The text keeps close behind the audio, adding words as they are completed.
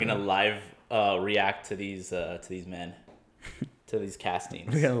We're gonna live react to these men, to these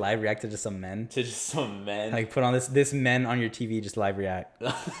castings. We're gonna live react to just some men. To just some men. Like put on this men on your TV, just live react.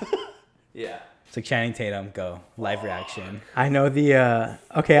 Yeah. It's like Channing Tatum, go live reaction. I know the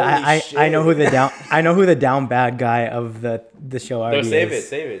okay. Holy I know who the shit. down I know who the down bad guy of the show No, already save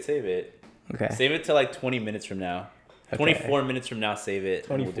is. it. Okay. Save it to like 20 minutes from now. Okay. 24 minutes from now, save it.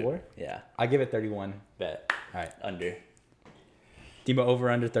 and we'll do 24? it. Yeah. I give it 31. Bet. All right, Under. Demo over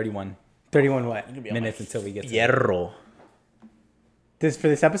under 31 31 what? You're gonna be on minutes my until we get to Fierro. This for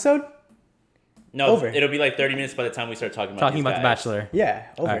this episode? No, Over. it'll be like 30 minutes by the time we start talking about talking these about The guys. Bachelor. Yeah,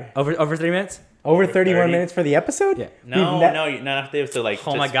 over. All right, over 3 minutes. Over Over 31 30? minutes for the episode? Yeah. No, We've ne- no, you not have to like.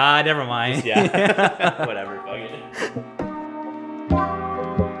 Oh my just- God, never mind. Yeah. Whatever. Fuck it.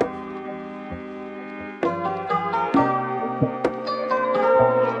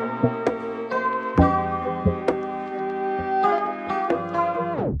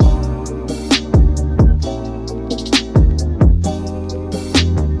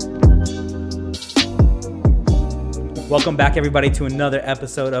 Welcome back, everybody, to another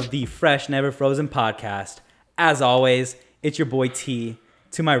episode of the Fresh Never Frozen podcast. As always, it's your boy T.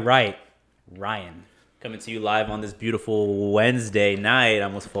 To my right, Ryan. Coming to you live on this beautiful Wednesday night. I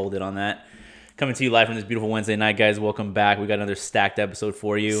almost folded on that. Coming to you live on this beautiful Wednesday night, guys. Welcome back. We got another stacked episode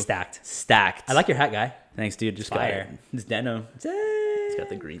for you. Stacked. I like your hat, guy. Thanks, dude. Just Fire. got it's denim. It's got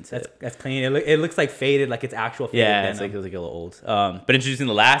the green tip. That's clean. It looks like faded, like it's actual faded. Yeah, it's like a little old. But introducing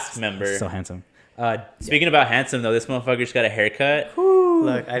the last member. so handsome. Speaking about handsome, though, this motherfucker just got a haircut.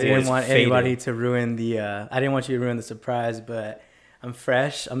 Look, I Dude, didn't it's want faded. anybody to ruin the I didn't want you to ruin the surprise, but I'm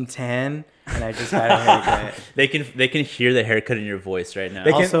fresh, I'm tan, and I just got a haircut. They can hear the haircut in your voice right now.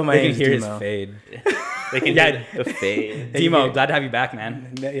 They can, Also, my they can name's hear Demo. his fade. They can Yeah. hear the fade. Demo, hear- glad to have you back,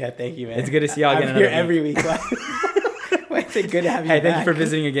 man. Yeah, thank you, man. It's good to see y'all again I'm here another every week. Why is it good to have you Hey, back? thank you for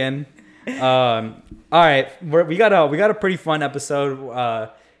visiting again. All right, we got a pretty fun episode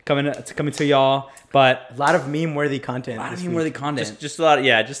coming to y'all, but A lot of meme-worthy content. a lot of this worthy week. content. Just a lot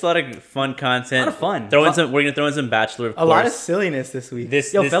of fun content. A lot of fun. We're gonna throw in some Bachelor. Of A lot of course. silliness this week.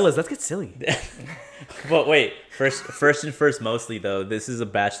 This, Yo, this, fellas, let's get silly. But wait, first mostly though, this is a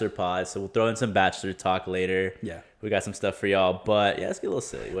Bachelor pod, so we'll throw in some Bachelor talk later. Yeah. We got some stuff for y'all, but yeah, let's get a little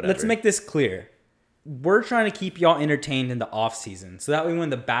silly. Whatever. Let's make this clear. We're trying to keep y'all entertained in the off season, so that way when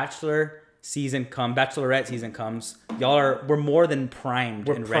the Bachelorette season comes, we're more than primed.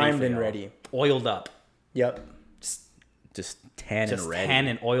 We're and primed ready and for y'all. ready. Oiled up, Yep. just tan just and ready. tan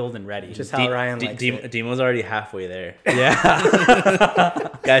and oiled and ready. Just how Ryan likes Demo- it. Demo's already halfway there. yeah,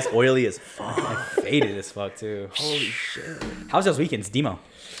 Guys, oily as fuck. faded as fuck too. Holy shit! How's those weekends, Demo?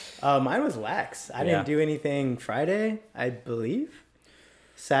 Mine was lax. I Yeah. didn't do anything Friday, I believe.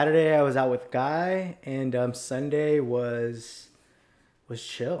 Saturday I was out with Guy, and Sunday was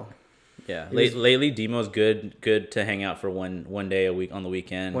chill. Yeah, It was- lately Demo's good to hang out for one day a week on the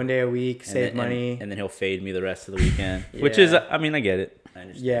weekend. One day a week, And save then- money. and then he'll fade me the rest of the weekend. Which is, Yeah. I mean, I get it. I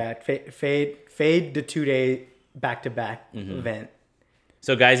understand. Yeah, fade the 2-day back-to-back Mm-hmm. event.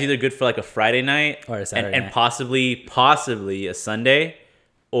 So guys, either good for like a Friday night Or a Saturday and night. possibly a Sunday,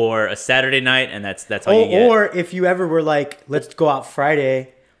 or a Saturday night, and that's all you get. Or if you ever were like, let's go out Friday,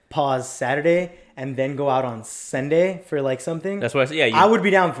 pause Saturday, and then go out on Sunday for like something. That's what I said. Yeah, I would be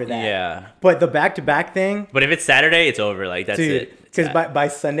down for that. Yeah, But the back-to-back thing, but if it's Saturday, it's over. Like that's dude, it. because Yeah. by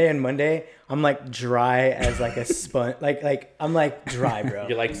Sunday and Monday, I'm like dry as like a sponge. like I'm like dry, bro.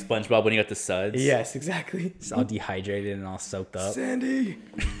 You're like SpongeBob when you got the suds. Yes, exactly. It's all dehydrated and all soaked up. Sandy.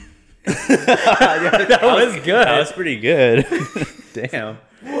 that was good. That was pretty good. Damn.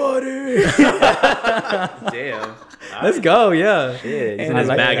 Water. Damn. Let's go, yeah. Shit, he's And in I his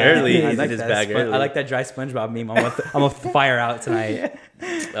like bag that. early. I He's in his bag early. I like that dry SpongeBob meme. I'm gonna fire out tonight.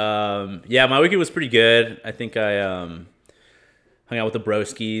 Yeah, my weekend was pretty good. I think I hung out with the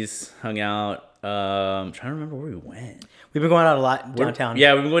broskies, hung out. Trying to remember where we went. We've been going out a lot downtown.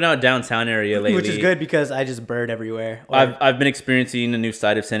 Yeah, we've been going out downtown area lately. Which is good because I just bird everywhere. Or- I've been experiencing a new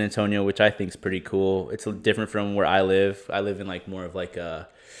side of San Antonio, which I think is pretty cool. It's different from where I live. I live in like more of like a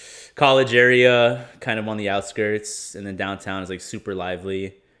college area, kind of on the outskirts, and then downtown is like super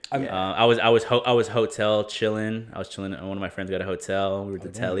lively. I was hotel chilling. I was chilling. One of my friends got a hotel. We were at the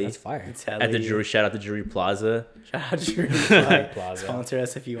Telly. That's fire. Tell At the you. Drury. Shout out to Drury Plaza. Shout out to Drury Plaza. Sponsor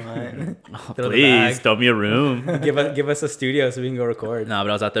us if you want. Fill the Please bag. throw me a room. give us a studio so we can go record. No, but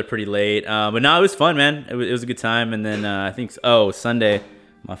I was out there pretty late. But no, it was fun, man. It was a good time. And then I think Sunday,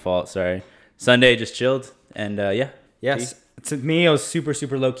 my fault. Sorry. Sunday just chilled, and yeah. Yes. To me, it was super,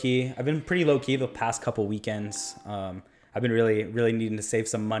 super low key. I've been pretty low key the past couple weekends. I've been really, really needing to save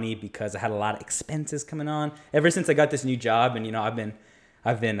some money because I had a lot of expenses coming on ever since I got this new job. And, I've been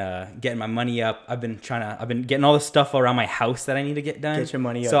I've been getting my money up. I've been getting all the stuff around my house that I need to get done. Get your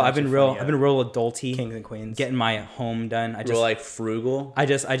money up. So I've been real adulty. Kings and queens. Getting my home done. Real like frugal. I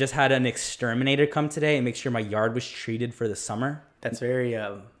just had an exterminator come today and make sure my yard was treated for the summer. That's very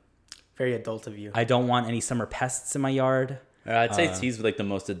very adult of you. I don't want any summer pests in my yard. I'd say T's like the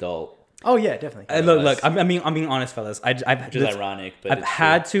most adult. Oh yeah, definitely. Look, I'm being honest, fellas. Which is ironic, but I've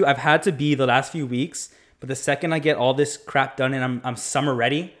had to be the last few weeks. But the second I get all this crap done and I'm summer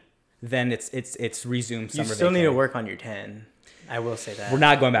ready, then it's resumed summer. You still vacay. need to work on your tan. I will say that. We're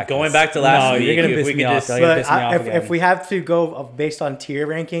not going back. Going back to last week. You're gonna if piss we me could off. just- You're gonna piss me off But again. if we have to go based on tier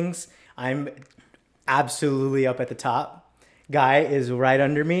rankings, I'm absolutely up at the top. Guy is right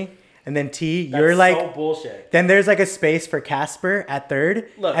under me, and then T, you're like. so bullshit. Then there's like a space for Casper at third,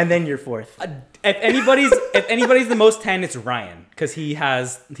 Look. and then you're fourth. If anybody's the most tan, it's Ryan because he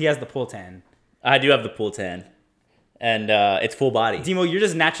has the pull tan. I do have the pool tan, and it's full body. Demo, you're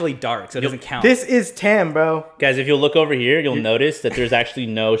just naturally dark, so it doesn't count. This is tan, bro. Guys, if you'll look over here, you'll notice that there's actually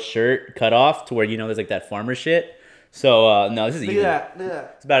no shirt cut off to where there's like that farmer shit. So no, this is easy. Look at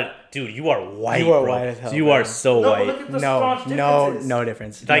that. It's about dude. You are white. You are bro. white as hell, So you bro. are so No, but white. look at the No, staunch no, differences. no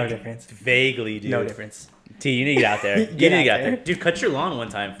difference. Like No difference. vaguely, dude. No difference. T, you need to get out there. You need to Get get out out there, there. dude. Cut your lawn one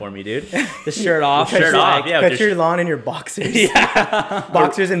time for me, dude. the shirt off. Shirt off, yeah. Cut with your lawn in your boxers. yeah.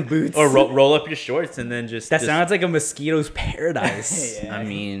 Boxers and boots. Or roll up your shorts and then just. That just- sounds like a mosquito's paradise. Yeah. I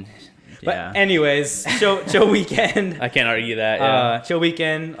mean, But yeah. anyways, show weekend. I can't argue that. Yeah. Chill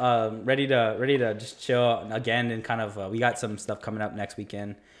weekend. Ready to just chill again and kind of we got some stuff coming up next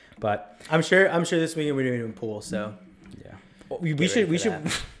weekend, but I'm sure this weekend we're doing pool. So yeah, we should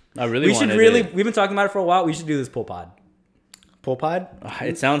I really we should wanted really it. we've been talking about it for a while. We should do this pool pod. pool pod.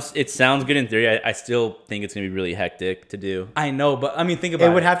 It sounds good in theory. I still think it's gonna be really hectic to do. I know, but I mean, think about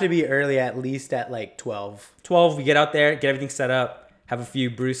it. It would have to be early, at least at like 12. 12. We get out there, get everything set up, have a few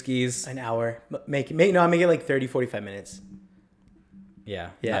brewskis. An hour. Make it like 30, 45 minutes.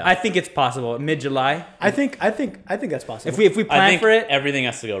 Yeah, Yeah. I think it's possible. Mid-July. I think that's possible. If we I plan think for it, everything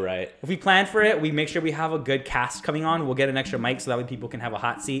has to go right. if we plan for it, we make sure we have a good cast coming on. We'll get an extra mic so that way people can have a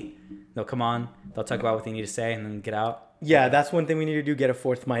hot seat. They'll come on, they'll talk about what they need to say, and then get out. Yeah, that's one thing we need to do, get a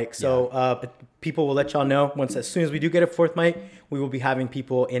fourth mic. So people will let y'all know as soon as we do get a fourth mic, we will be having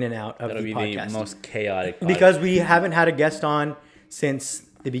people in and out of That'll the be podcast. the most chaotic. Because we haven't had a guest on since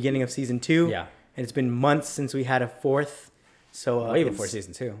the beginning of season 2. Yeah. And it's been months since we had a fourth. So Way it's- before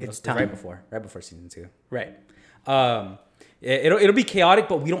season 2. It's It was right time. before season 2. Right. It'll be chaotic,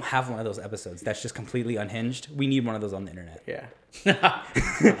 but we don't have one of those episodes that's just completely unhinged. We need one of those on the internet. Yeah.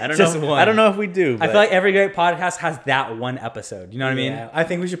 I don't Just know. one. I don't know if we do. I feel like every great podcast has that one episode. You know what I mean? Yeah. I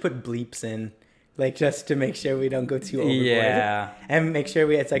think we should put bleeps in, like just to make sure we don't go too overboard. Yeah. And make sure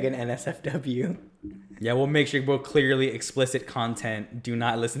it's like an NSFW. Yeah, we'll make sure we're clearly explicit content. Do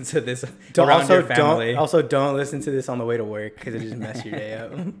not listen to this Don't, around also your family. don't listen to this on the way to work because it just mess your day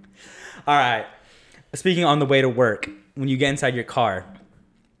up. All right. Speaking on the way to work, when you get inside your car,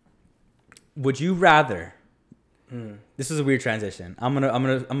 would you rather? This is a weird transition. I'm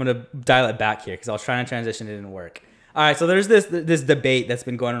gonna dial it back here because I was trying to transition, it didn't work. All right, so there's this debate that's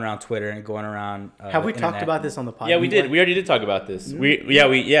been going around Twitter and going around. Have we the talked internet. about this on the podcast? yeah, we did. We already did talk about this.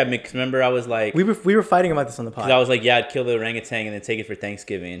 Because remember I was like, We were fighting about this on the podcast. I was like, yeah, I'd kill the orangutan and then take it for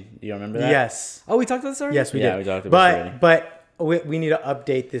Thanksgiving. Do you remember that? Yes. Oh, we talked about this already. Yes, we Yeah, did. we talked about it already. But we need to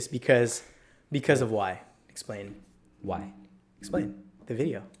update this because of why? Explain. Why? Explain the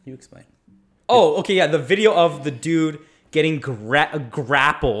video. You explain. Oh, okay, yeah. The video of the dude getting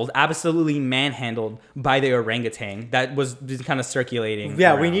grappled, absolutely manhandled by the orangutan that was just kind of circulating.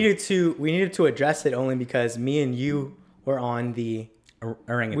 Yeah, around. we needed to address it only because me and you were on the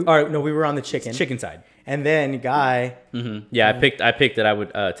orangutan. we were on the chicken. Chicken side. And then Guy Yeah, I picked that I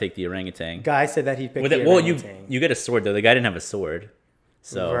would take the orangutan. said that he'd pick With the it, well, orangutan. you get a sword though. The guy didn't have a sword,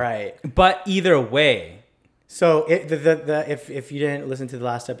 so Right. But either way, So if you didn't listen to the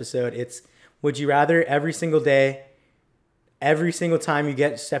last episode, it's would you rather every single day, every single time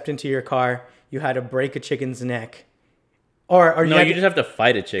you stepped into your car, you had to break a chicken's neck, or no, you just have to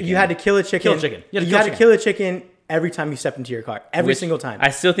fight a chicken. you had to kill a chicken. Kill a chicken. You had to kill a chicken every time you stepped into your car. Every Which single time. I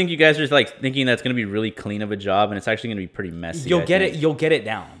still think you guys are like thinking that's gonna be really clean of a job, and it's actually gonna be pretty messy. you'll I get think. it. You'll get it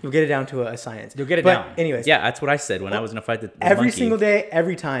down. You'll get it down to a science. You'll get it but down. Anyways, Yeah, that's what I said when I was gonna fight the every monkey. single day,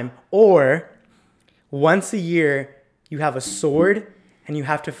 every time, or once a year, you have a sword and you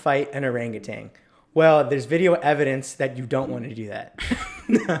have to fight an orangutan, Well, there's video evidence that you don't want to do that.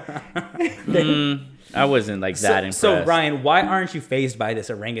 I wasn't like that impressed. So Ryan, why aren't you fazed by this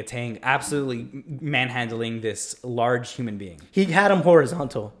orangutan absolutely manhandling this large human being? He had him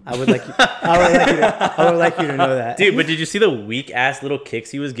horizontal. I would like you to know that. Dude, but did you see the weak ass little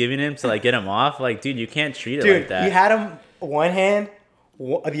kicks he was giving him to like get him off? Like, dude, you can't treat it like that. He had him one hand,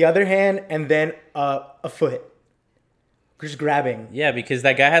 the other hand, and then a foot. Just grabbing. Yeah, because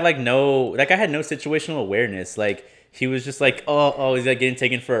that guy had no situational awareness. Like, he was just like, oh, he's like getting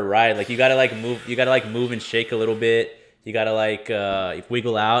taken for a ride. Like, you gotta move and shake a little bit. You gotta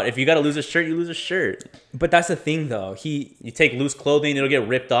wiggle out. If you gotta lose a shirt, you lose a shirt. But that's the thing, though. You take loose clothing, it'll get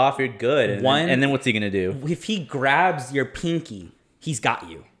ripped off. You're good. And then what's he gonna do? If he grabs your pinky, he's got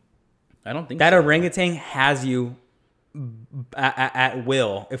you. I don't think that so. orangutan has you at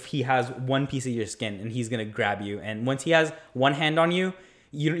will. If he has one piece of your skin, and he's gonna grab you. And once he has one hand on you,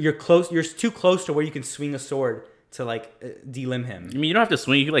 you're close. You're too close to where you can swing a sword to like delimb him. I mean, you don't have to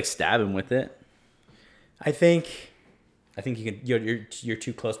swing. You can like stab him with it. I think you can. You're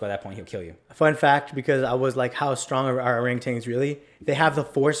too close by that point. He'll kill you. Fun fact, because I was like, how strong are orangutans really? They have the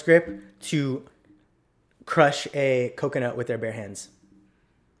force grip to crush a coconut with their bare hands.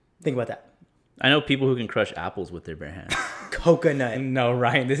 Think about that. I know people who can crush apples with their bare hands. Coconut. No,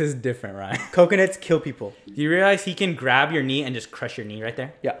 Ryan, this is different, Ryan. Coconuts kill people. Do you realize he can grab your knee and just crush your knee right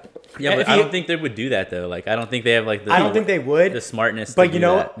there? Yeah. Yeah, but I don't think they would do that though. Like, I don't think they have like I don't think they would. the smartness, but to you do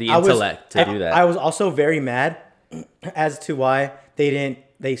know, that, the intellect to do that. I was also very mad as to why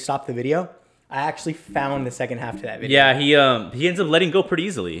they stopped the video. I actually found the second half to that video. Yeah, he ends up letting go pretty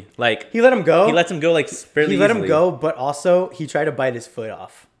easily. Like, he let him go. He lets him go like fairly He let easily. him go, but also he tried to bite his foot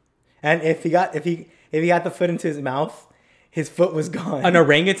off. And if he got the foot into his mouth, his foot was gone. An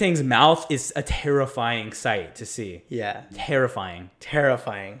orangutan's mouth is a terrifying sight to see. Yeah. Terrifying.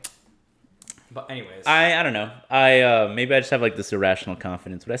 But anyways, I don't know. Maybe I just have like this irrational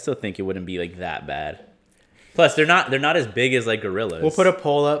confidence, but I still think it wouldn't be like that bad. Plus, they're not as big as like gorillas. We'll put a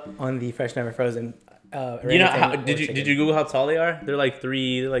poll up on the Fresh Never Frozen. You know did you Google how tall they are? They're like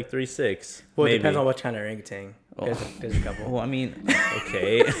 3'6". Well, it maybe. depends on what kind of orangutan. There's a couple. Well, I mean,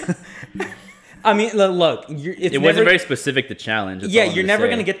 okay. I mean, look, It wasn't very specific to challenge. Yeah, you're never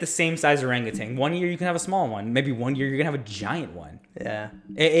gonna get the same size orangutan. One year you can have a small one. Maybe one year you're gonna have a giant one. Yeah.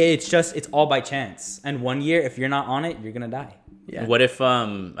 It's all by chance. And one year, if you're not on it, you're gonna die. Yeah. What if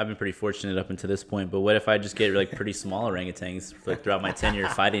I've been pretty fortunate up until this point, but what if I just get like pretty small orangutans like throughout my tenure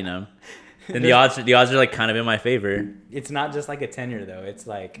fighting them? Then the odds are like kind of in my favor. It's not just like a tenure though. It's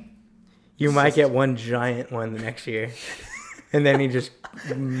like You might get one giant one the next year. And then he just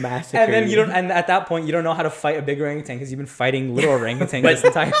massacres. And then and at that point you don't know how to fight a big orangutan because you've been fighting little orangutan this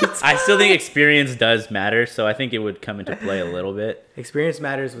entire time. I still think experience does matter, so I think it would come into play a little bit. Experience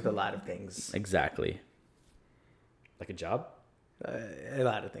matters with a lot of things. Exactly. Like a job? A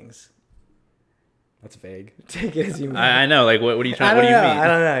lot of things. That's vague. Take it as you mean. I know. Like, what are you trying? What do you mean? I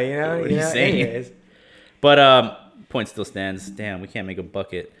don't know. You know. What are you saying? Anyways. But point still stands. Damn, we can't make a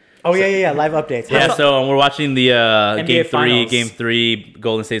bucket. Oh yeah. Live updates. Yeah, so we're watching the NBA Finals. Game three.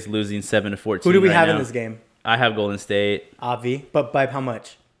 Golden State's losing 7-14. Who do we right have now. in this game? I have Golden State. Avi, but by how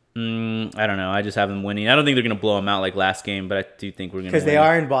much? I don't know. I just have them winning. I don't think they're gonna blow them out like last game, but I do think we're gonna. Because they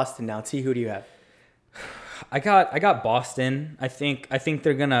are in Boston now. T, who do you have? I got Boston. I think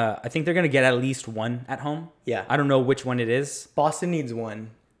they're gonna get at least one at home. Yeah. I don't know which one it is. Boston needs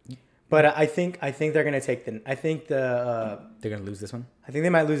one, but I think they're gonna take the. I think They're gonna lose this one. I think they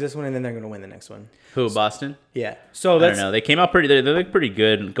might lose this one and then they're gonna win the next one. Who, Boston? Yeah. So I don't know. They came out pretty. They look pretty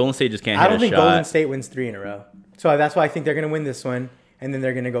good. Golden State just can't. I hit don't a think shot. Golden State wins 3 in a row. So that's why I think they're gonna win this one, and then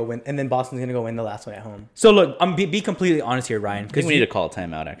they're gonna go win, and then Boston's gonna go win the last one at home. So look, I'm be completely honest here, Ryan. I think Because we need to call a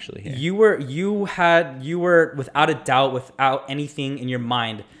timeout actually. Here. you were without a doubt, without anything in your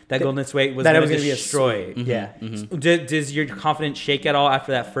mind, that Golden State was That it going was to gonna be a destroy. sweep. Yeah. Does your confidence shake at all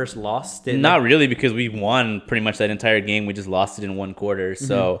after that first loss? Not really, because we won pretty much that entire game. We just lost it in one quarter.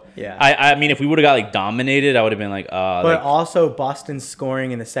 So Yeah. I mean, if we would have got like dominated, I would have been like, But also Boston's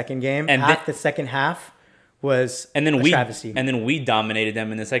scoring in the second game And and the second half was and then a we travesty. we dominated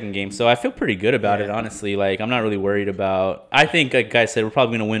them in the second game. So I feel pretty good about it, honestly. Like, I'm not really worried about. I think, like I said, we're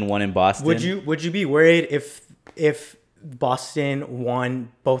probably gonna win one in Boston. Would you be worried if Boston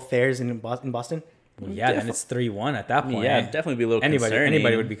won both theirs in Boston? Yeah, then it's 3-1 at that point. Yeah, definitely be a little concerned.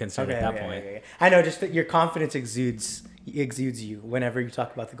 Anybody would be concerned at that point. Okay. I know, just that your confidence exudes exudes you whenever you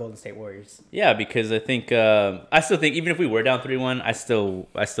talk about the Golden State Warriors. Yeah, because I still think even if we were down 3-1, I still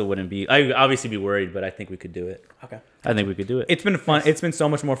wouldn't be. I would obviously be worried, but I think we could do it. Okay. I think we could do it. It's been fun. It's been so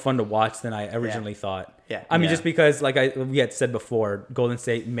much more fun to watch than I originally thought. Yeah. I mean, Yeah. just because, like we had said before, Golden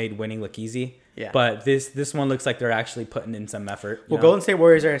State made winning look easy. Yeah. But this one looks like they're actually putting in some effort. you Well, know? Golden State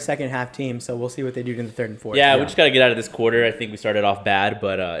Warriors are a second half team, so we'll see what they do in the third and fourth. Yeah, we just got to get out of this quarter. I think we started off bad,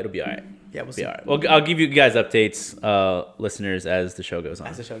 but it'll be all right. Yeah, we'll see. Be all right. Well, I'll give you guys updates, listeners, as the show goes on.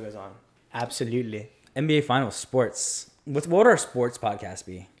 As the show goes on. Absolutely. NBA Finals sports. What would our sports podcast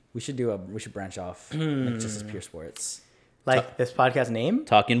be? We should branch off like just as pure sports. Like this podcast name?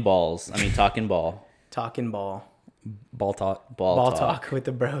 Talking balls. Talking ball. Talking Ball. Ball talk. Ball talk with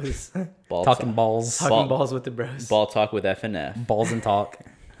the bros. Ball Talking talk. balls. Talking balls with the bros. Ball talk with F and F. Balls and talk.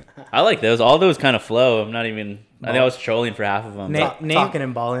 I like those. All those kind of flow. I'm not even. I think I was trolling for half of them. Nate- Ta- talking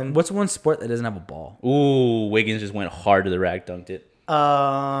and balling. What's one sport that doesn't have a ball? Ooh, Wiggins just went hard to the rack, dunked it.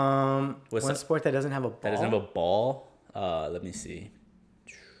 What's one that? sport that doesn't have a ball? That doesn't have a ball. Let me see.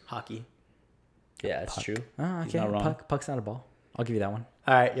 Hockey. Yeah, it's true. Oh, He's okay. not wrong. Puck's not a ball. I'll give you that one.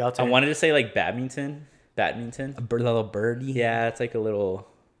 All right, y'all I turn. wanted to say like badminton. Badminton. A little birdie. Yeah, it's like a little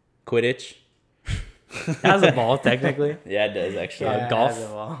Quidditch. It has a ball technically. Yeah, it does actually. Yeah, it golf? has a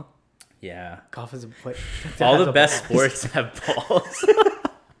ball. Yeah. Golf is a what? All has the a best ball. sports have balls.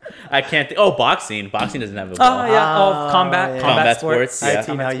 I can't think. Oh, boxing. Boxing doesn't have a Oh ball. yeah. Oh, combat. yeah. Combat sports. All right, Yeah.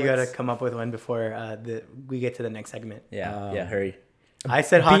 T, now you Combat gotta sports. come up with one before we get to the next segment. Yeah, hurry. I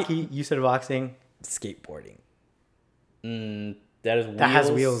said hockey. You said boxing. Skateboarding. That is wheels. That has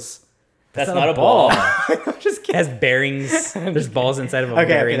wheels. That's That's not a ball. I'm just It kidding. has bearings. There's balls inside of a Okay,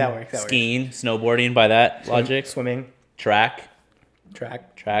 bearing. that works. That works. Skiing, snowboarding by that logic. Swimming, Track.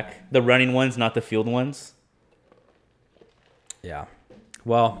 track. The running ones, not the field ones. Yeah.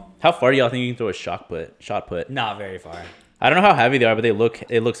 Well, How far do y'all think you can throw a shot put? not very far. I don't know how heavy they are, but it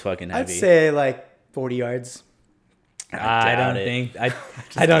looks fucking I'd heavy. say like 40 yards. I doubt don't it. think.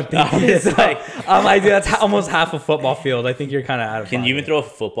 I don't think it's It's like. like- I'm like, dude, that's almost half a football field. I think you're kind of out of. Can you even pocket. throw a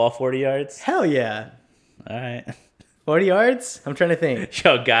football 40 yards? Hell yeah. All right. 40 yards? I'm trying to think.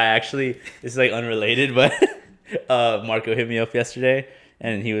 Yo, guy, actually, this is like unrelated, but Marco hit me up yesterday,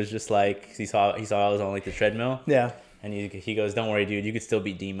 and he was just like, he saw I was on like the treadmill, Yeah. and he goes, "Don't worry, dude, you could still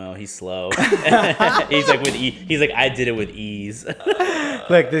beat Demo. He's slow." He's like he's like, "I did it with ease."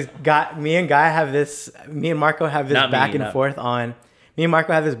 Look, this guy, me and Marco have this Not me, back and not- forth on. Me and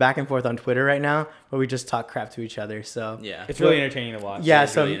Marco have this back and forth on Twitter right now, where we just talk crap to each other. So Yeah, It's really entertaining to watch. yeah.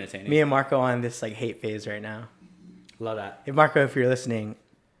 it's So really entertaining. me and Marco on this like hate phase right now. Love that. If Marco, if you're listening,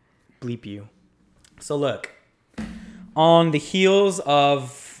 bleep you. So look, on the heels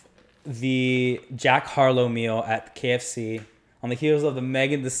of the Jack Harlow meal at KFC, on the heels of the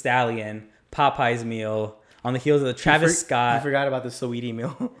Megan Thee Stallion Popeyes meal, on the heels of the Travis You Scott, forgot about the Saweetie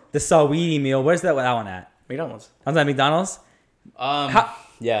meal. the Saweetie meal. Where's that one at? McDonald's. Was that McDonald's?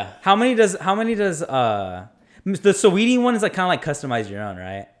 Yeah. How many does the Saweetie one is like kind of like customize your own,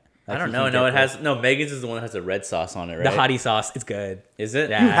 right? Like I don't you know. can No, get it has no. Megan's is the one that has the red sauce on it, right? the hottie sauce. It's good. Is it?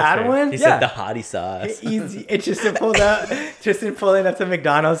 Yeah, You had that's one? He Yeah. said the hottie sauce. Easy. It's just to pull up, just in pulling up to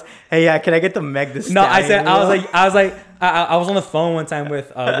McDonald's. Hey, yeah, can I get the Meg the No, I Stallion said I was meal? like I was on the phone one time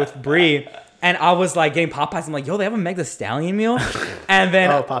with Bree, and I was like getting Popeyes. I'm like, yo, they have a Meg the Stallion meal, and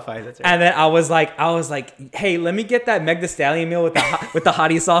then Oh, Popeyes. That's right. and then I was like, hey, let me get that Meg the Stallion meal with with the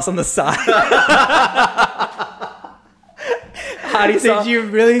hottie sauce on the side. Hottie sauce. Did you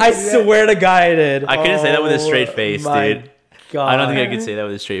really? I do that? swear to God, I did. I couldn't say that with a straight face, my dude. God. I don't think I could say that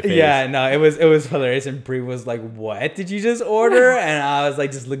with a straight face. Yeah, no, it was hilarious, and Bree was like, "What did you just order?" And I was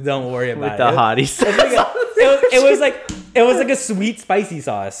like, "Just look, don't worry about With the it." hottie sauce. It was like a sweet spicy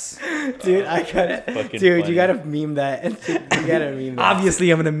sauce. Dude, I gotta. fucking Dude, funny. you gotta meme that. You gotta meme that.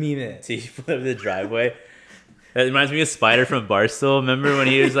 Obviously, I'm gonna meme it. See, you put up the driveway. That reminds me of Spider from Barstool. Remember when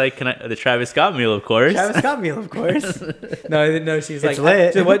he was like, "Can I the Travis Scott meal, of course." Travis Scott meal, of course. No, she's like,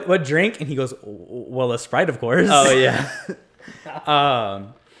 lit. "So what drink?" And he goes, "Well, a Sprite, of course." Oh yeah.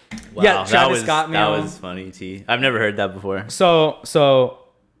 Um. Wow, Yeah, Travis Scott That meal. was funny, T. I've never heard that before. So,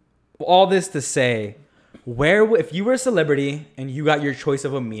 all this to say, if you were a celebrity and you got your choice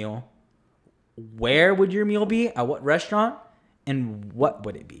of a meal, where would your meal be? At what restaurant? And what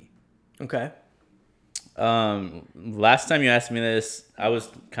would it be? Okay. Last time you asked me this, I was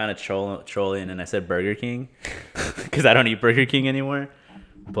kind of trolling, and I said Burger King because I don't eat Burger King anymore.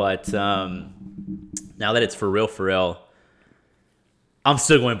 But now that it's for real, I'm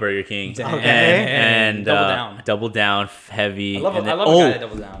still going Burger King. Dang. And Double down. heavy. I love and a guy that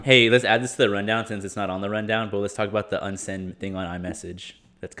doubles down. Hey, let's add this to the rundown since it's not on the rundown. But let's talk about the unsend thing on iMessage.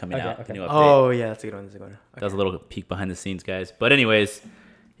 that's coming Okay, out. okay. The new update. Oh yeah, that's a good one. That's a good one. That was a little peek behind the scenes, guys. But anyways,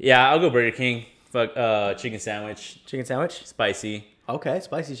 yeah, I'll go Burger King. Fuck, chicken sandwich, Chicken sandwich. spicy. Okay,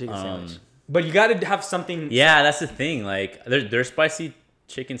 spicy chicken sandwich. But you got to have something. Yeah, that's the thing. Like their spicy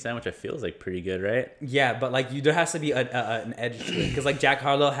chicken sandwich, I feel is like pretty good, right? Yeah, but like there has to be an edge to it because like Jack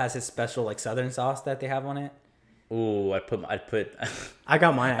Harlow has his special like Southern sauce that they have on it. Ooh, I'd put I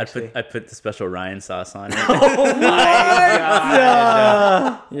got mine actually. I put the special Ryan sauce on it,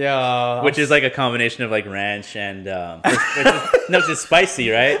 Yeah. which is like a combination of like ranch and it's just spicy,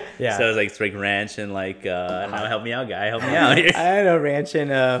 right? Yeah. So it's like ranch and like I don't know, help me out, guy, help me out here. I know ranch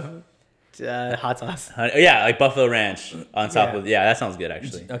and hot sauce. Yeah, like buffalo ranch on top Yeah. of that sounds good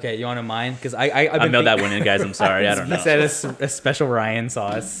actually. Okay, you want to mine? Because I've I been mailed that one in, guys. I'm sorry, I don't You know. said a special Ryan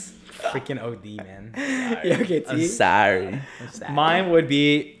sauce. Freaking OD, man. Yeah, okay, I'm T. sorry. Mine would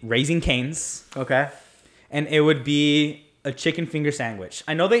be Raising Cane's, Okay. and it would be a chicken finger sandwich.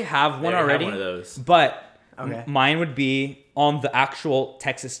 I know they have one They have already, one of those. but Okay. mine would be on the actual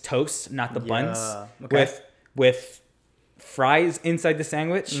Texas toast, not the buns, okay. with fries inside the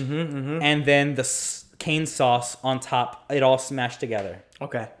sandwich, and then the cane sauce on top. It all smashed together.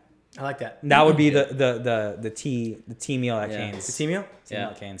 Okay. I like that. That would be the tea meal at Yeah. Cane's. The tea meal? Tea meal Yeah,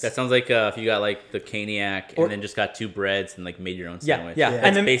 at Cane's. that sounds like if you got like the caniac Or- and then just got two breads and like made your own Yeah, sandwich. yeah. That's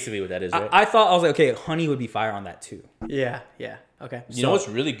And then- basically what that is, right? I thought I was like, okay, honey would be fire on that too. Yeah. Yeah. Okay. You know what's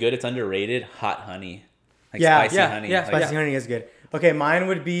really good? It's underrated. Hot honey, like Yeah, spicy yeah, honey. yeah, Like, Spicy honey is good. Okay, mine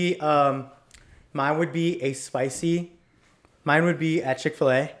would be a spicy. Mine would be at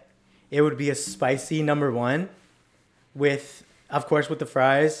Chick-fil-A. It would be a spicy #1 with, of course, with the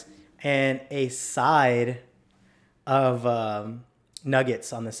fries and a side of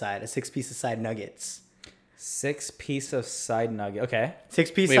nuggets on the side. A 6-piece of side nuggets. 6-piece of side nugget. Okay.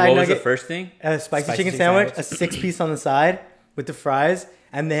 6-piece Wait, side what was nugget. the first thing? A spicy Spicy chicken chicken sandwich, sandwich. a 6-piece on the side with the fries,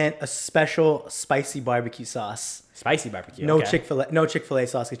 and then a special spicy barbecue sauce. Spicy barbecue. No okay. Chick-fil-A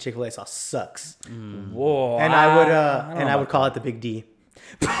sauce, because Chick-fil-A sauce sucks. Whoa. And I would call it the Big D.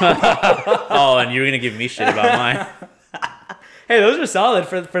 Oh, and you were gonna give me shit about mine. Hey, those are solid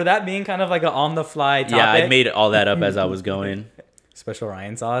for that being kind of like an on the fly topic. Yeah, I made all that up as I was going. special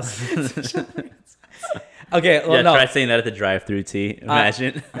Ryan sauce. Okay, well Yeah, no. try saying that at the drive-through. T.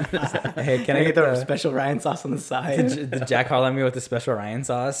 Imagine. Hey, Can I get the special Ryan sauce on the side? the Jack Harlow meal with the special Ryan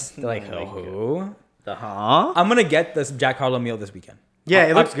sauce? They're like, Oh my who? Huh? I'm gonna get this Jack Harlow meal this weekend. Yeah,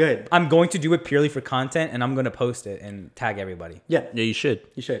 it looks I'm- good. I'm going to do it purely for content, and I'm gonna post it and tag everybody. Yeah, Yeah, you should.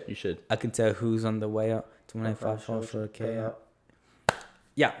 you should. You should. I can tell who's on the way up. 25 for K.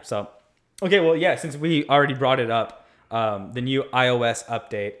 Yeah. So, okay. Well, yeah. Since we already brought it up, the new iOS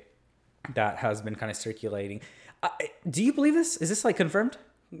update that has been kind of circulating. Do you believe this? Is this like confirmed?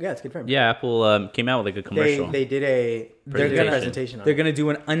 Yeah, it's confirmed. Yeah, Apple came out with like a commercial. They did a presentation on They're it. gonna do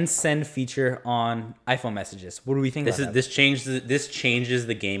an unsend feature on iPhone messages. What do we think? This about is this changes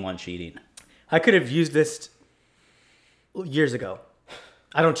the game on cheating. I could have used this years ago.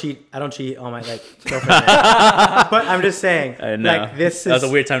 I don't cheat on my girlfriend. But I'm just saying, I know. like this that was is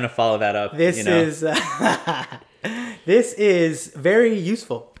a weird time to follow that up. this you know? is this is very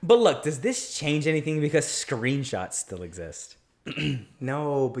useful. But look, does this change anything because screenshots still exist?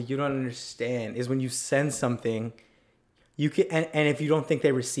 No, but you don't understand. Is when you send something, you can and if you don't think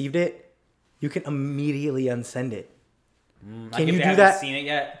they received it, you can immediately unsend it. Can you do that? Seen it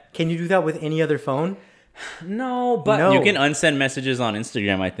yet? Can you do that with any other phone? No, but No. You can unsend messages on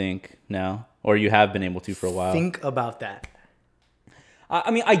Instagram, I think, now. Or you have been able to for a while. Think about that. I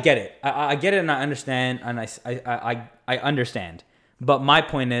mean, I get it. I get it, and I understand, and I understand. But my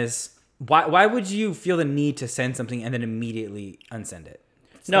point is, why would you feel the need to send something and then immediately unsend it?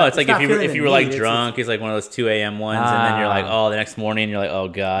 No, it's like not if feeling you the were like need, drunk, it's like one of those 2 a.m. ones, and then you're like, Ah. oh, the next morning you're like, oh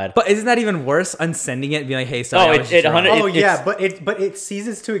god. But isn't that even worse? Unsending it, and being like, "Hey, sorry, Oh, I it- was it just drunk." 100 Oh It- yeah, it's- but it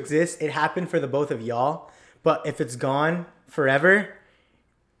ceases to exist. It happened for the both of y'all. But if it's gone forever,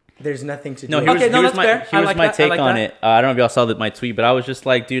 there's nothing to do. No, Okay, here's that's my fair. I here's like my that. I take like on that. it. I don't know if y'all saw my tweet, but I was just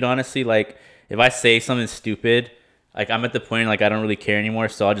like, dude, honestly, like if I say something stupid, like I'm at the point like I don't really care anymore,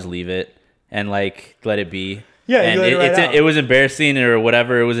 so I'll just leave it and like let it be. Yeah, you and let it right out. it was embarrassing or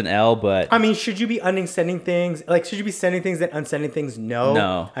whatever. It was an L, but I mean, should you be unsending things? Like, should you be sending things that unsending things? No.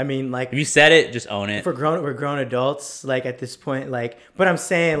 No. I mean, like, if you said it, just own it. we're grown adults. Like at this point, like, but I'm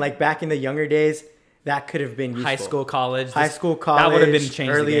saying, like back in the younger days, that could have been useful. high school, college, high school, college, that would have been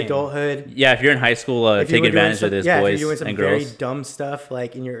changed. early the game. adulthood. Yeah, if you're in high school, If you take were doing advantage some- of this, if boys you're doing some and very girls. dumb stuff,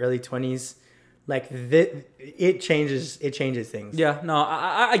 like in your early 20s, like it changes things. Yeah, no,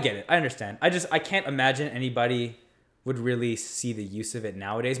 I get it. I understand. I can't imagine anybody would really see the use of it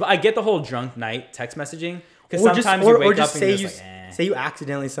nowadays. But I get the whole drunk night text messaging. Because sometimes you wake up and you're just like, say you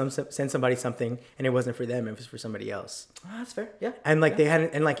accidentally send somebody something and it wasn't for them, it was for somebody else. oh, that's fair. Yeah. And like they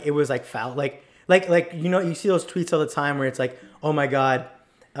hadn't, and like it was like foul, like you know, you see those tweets all the time where it's like, oh my god,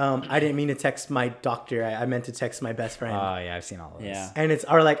 I didn't mean to text my doctor, I meant to text my best friend. Oh yeah, I've seen all of this. Yeah. And it's,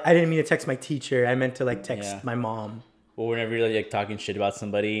 or like, I didn't mean to text my teacher, I meant to like text my mom. Well, whenever you're like talking shit about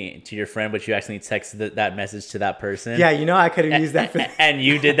somebody to your friend, but you actually texted that message to that person. Yeah, you know, I could have used that for. And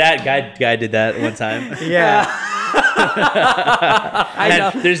you did that. Guy did that one time. Yeah. I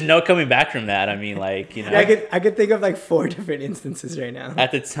know. And there's no coming back from that. I mean, like, you know, I could think of like 4 different instances right now.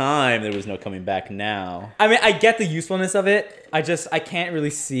 at the time there was no coming back. Now, I mean, I get the usefulness of it. I can't really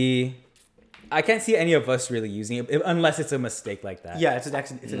see. I can't see any of us really using it unless it's a mistake like that. Yeah, it's an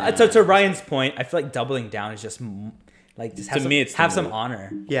accident. It's an So to Ryan's point, I feel like doubling down is just like just have To some, me, it's have the some move.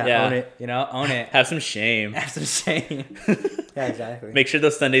 honor. yeah, own it. You know, own it. have some shame. Have some shame. Yeah, exactly. Make sure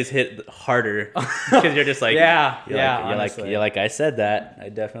those Sundays hit harder because you're just like, Yeah, you're yeah, like, you're like, honestly. you're like, I said that. I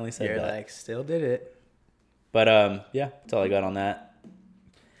definitely said You're that. like, still did it. But yeah, that's all I got on that.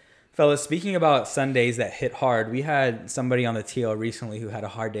 Fellas, speaking about Sundays that hit hard, we had somebody on the TL recently who had a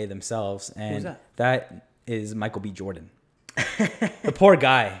hard day themselves, and that is Michael B. Jordan. The poor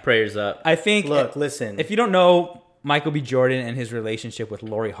guy. Prayers up. I think. Look, listen. If you don't know Michael B. Jordan and his relationship with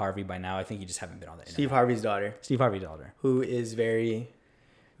Lori Harvey by now, I think you just haven't been on the internet. Steve Harvey's daughter, Steve Harvey's daughter. who is very,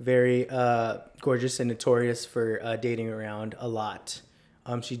 very gorgeous and notorious for dating around a lot.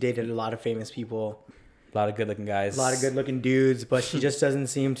 She dated a lot of famous people, A lot of good-looking guys. a lot of good-looking dudes, but she just doesn't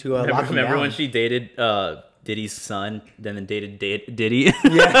seem to lock them Remember down. when she dated Diddy's son, then dated Diddy? Oh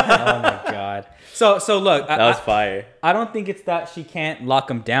my god. So look, That was fire. I don't think it's that she can't lock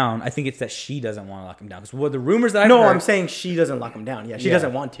him down. I think it's that she doesn't want to lock him down. Because the rumors that I've No, heard, I'm saying she doesn't lock him down. Yeah, she Yeah.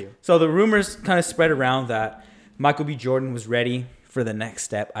 doesn't want to. So the rumors kind of spread around that Michael B. Jordan was ready for the next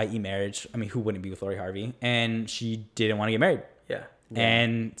step, i.e. marriage. I mean, who wouldn't be with Lori Harvey? And she didn't want to get married. Yeah.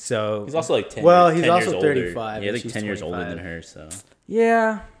 And so, He's also like 10 Well, years, he's 10 also years older. 35 Yeah, and like she's 10 years older 25. than her, so.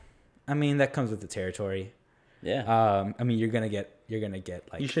 yeah, I mean, that comes with the territory. Yeah. I mean, you're gonna get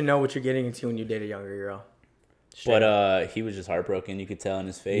like You should know what you're getting into when you date a younger girl. But he was just heartbroken. You could tell in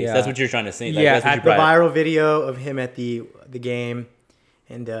his face. Yeah. That's what you're trying to say. Like, Yeah, that's what At you the probably- viral video of him at the game,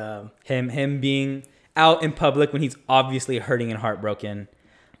 and him being out in public when he's obviously hurting and heartbroken.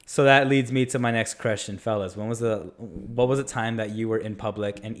 So that leads me to my next question, fellas. What was the time that you were in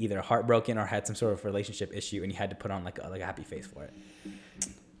public and either heartbroken or had some sort of relationship issue and you had to put on like a happy face for it?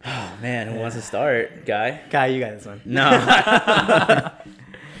 Oh, man, who wants to start? Guy? you got this one. No.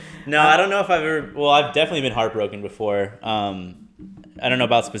 No, I don't know if I've ever... Well, I've definitely been heartbroken before. I don't know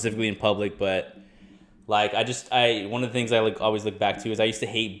about specifically in public, but... Like, one of the things I always look back to is I used to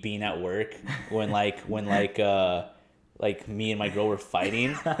hate being at work when me and my girl were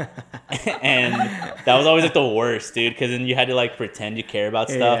fighting. And that was always like the worst, dude, because then you had to like pretend you care about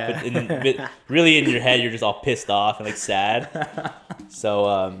stuff, Yeah. but really in your head you're just all pissed off and like sad.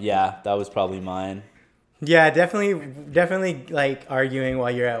 So yeah, that was probably mine. Yeah, definitely like arguing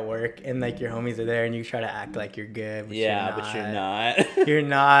while you're at work and like your homies are there and you try to act like you're good. But But you're not. You're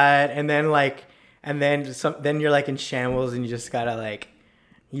not, and then you're like in shambles and you just gotta like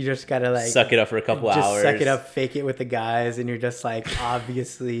Suck it up for a couple just hours. suck it up, fake it with the guys, and you're just like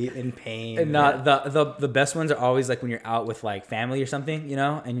obviously in pain. And not the best ones are always like when you're out with like family or something, you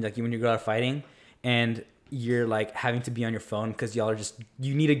know, and like when you go out fighting and you're like having to be on your phone because y'all are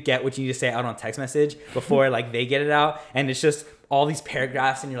you need to get what you need to say out on text message before like they get it out, and it's just all these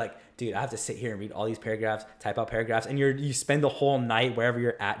paragraphs and you're like, dude, I have to sit here and read all these paragraphs, type out paragraphs, and you spend the whole night wherever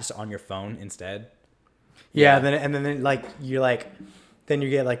you're at just on your phone instead. Yeah, then like you're like, then you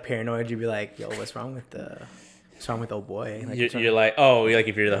get like paranoid. You'd be like, yo, what's wrong with old boy? Like, You're like, oh, like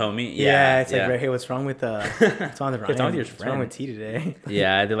if you're the homie. yeah, it's like, hey, what's wrong with Ryan? What's wrong with your What's wrong with T today?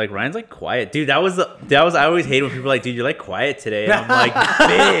 Yeah, they're like, Ryan's like quiet, dude. I always hate when people are like, dude, you're like quiet today, and I'm like,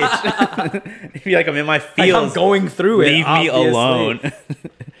 bitch. If you're like, I'm in my Like, feels. I'm going through it. Leave me obviously. alone.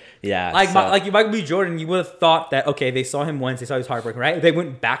 Yeah, Like, so- like Michael B. Jordan, you would have thought that, okay, they saw him once, they saw his heartbroken, right? They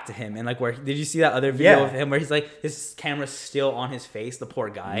went back to him, and like, did you see that other video Yeah. of him where he's like, his camera's still on his face, the poor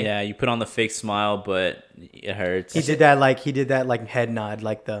guy? yeah, you put on the fake smile, but it hurts. He did that like head nod,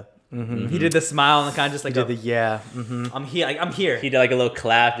 like the He did the smile and kind of just like, did the yeah. I'm here, like, I'm here. He did like a little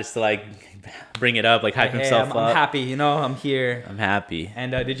clap just to like bring it up, like hype Hey, himself I'm up. happy, you know, I'm here. I'm happy.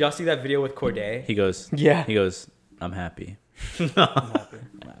 And did y'all see that video with Corday? He goes, Yeah. He goes, I'm happy. I'm happy.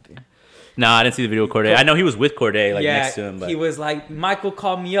 No, I didn't see the video with Corday. I know he was with Corday, like next to him. But he was like, Michael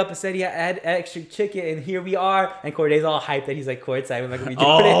called me up and said he had extra chicken, and here we are. And Corday's all hyped that he's like courtside with Michael B.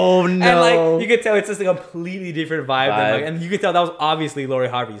 Jordan. Oh no! And like you could tell it's just a completely different vibe. Than, like, and you could tell that was obviously Lori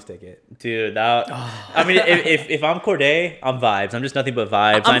Harvey's ticket. Dude, I mean, if I'm Corday, I'm vibes. I'm just nothing but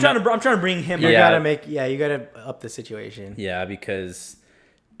vibes. I'm trying to bring him. You up. gotta up the situation. Yeah, because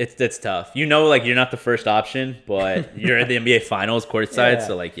it's tough. You know, like you're not the first option, but you're at the NBA Finals courtside,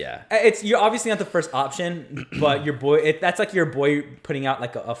 so like you're obviously not the first option, but your boy. That's like your boy putting out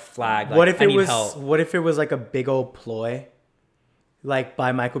like a flag. Like, what if I it need was? help. What if it was like a big old ploy, like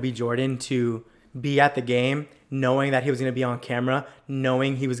by Michael B. Jordan to be at the game, knowing that he was going to be on camera,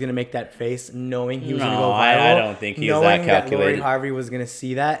 knowing he was going to make that face, knowing he was going to go viral. I don't think he was that knowing calculated. Lori Harvey was going to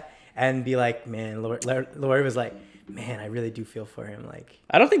see that and be like, man, Lori was like, man, I really do feel for him. Like,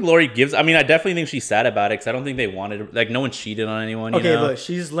 I don't think Lori gives. I mean, I definitely think she's sad about it because I don't think they wanted. Like, no one cheated on anyone. okay, you know? look,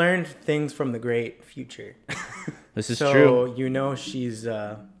 she's learned things from the great Future. This is so, true. you know, she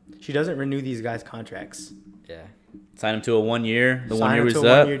doesn't renew these guys' contracts. Yeah. Sign him to a 1 year. The 1 year was to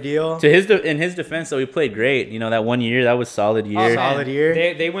a up. 1 year deal. In his defense, though, he played great. You know, that 1 year, that was solid year. Solid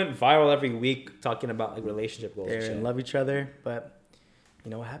year. They went viral every week talking about like relationship goals. They love each other, but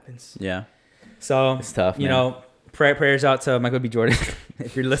you know what happens. Yeah. So It's tough, You man. know, prayers out to Michael B. Jordan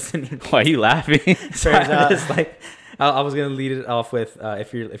if you're listening. Why are you laughing? Prayers out. Just like I was gonna lead it off with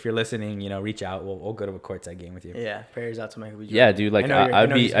if you're listening, you know, reach out. We'll go to a courtside game with you. Yeah, prayers out to Michael B. Jordan. Yeah, dude. Like, I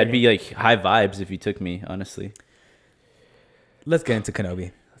know he's I'd be hurting. like high vibes if you took me. Honestly. Let's get into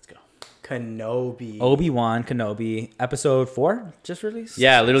Kenobi. Let's go. Kenobi. Obi-Wan Kenobi episode 4 just released.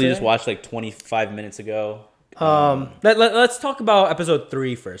 Yeah, I literally today? just watched like 25 minutes ago. Let's talk about episode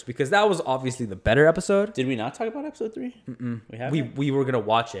 3 first because that was obviously the better episode. Did we not talk about episode 3? We haven't. We were gonna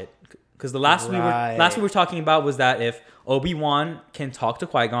watch it because the last we were talking about was that if Obi-Wan can talk to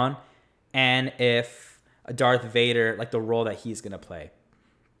Qui-Gon and if Darth Vader, like the role that he's gonna play.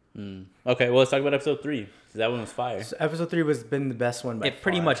 Okay, well, let's talk about episode 3. That one was fire. So episode 3 was been the best one by It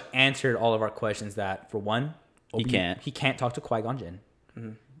pretty far. much answered all of our questions. That for one, He can't. he can't talk to Qui-Gon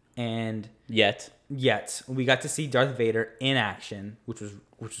Jinn, and Yet. yet we got to see Darth Vader in action, which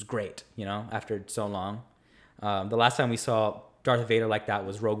was great. You know, after so long, the last time we saw Darth Vader like that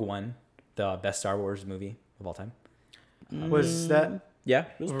was Rogue One, the best Star Wars movie of all time. Was that Yeah,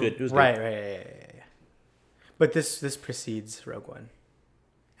 it was good. It was right? good. Yeah. But this precedes Rogue One,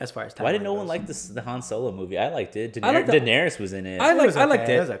 as far as time. Why did no one like the Han Solo movie? I liked it. I liked the- Daenerys was in it. I liked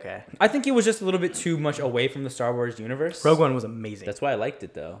it. It was okay. I think it was just a little bit too much away from the Star Wars universe. Rogue One was amazing. That's why I liked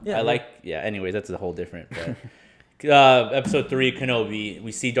it, though. Yeah. Anyways, that's a whole different. But, episode 3, Kenobi.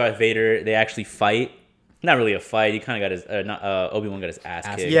 We see Darth Vader. They actually fight. Not really a fight. He kind of got his. Obi-Wan got his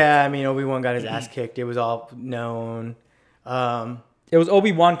ass kicked. Yeah, I mean Obi-Wan got his ass kicked. It was all known. It was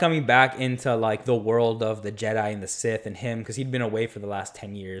Obi-Wan coming back into like the world of the Jedi and the Sith and him because he'd been away for the last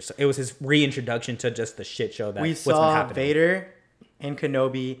 10 years. So it was his reintroduction to just the shit show that We what's been saw happening. Vader and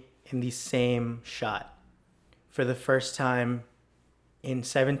Kenobi in the same shot for the first time in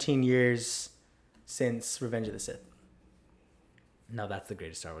 17 years since Revenge of the Sith. No, that's the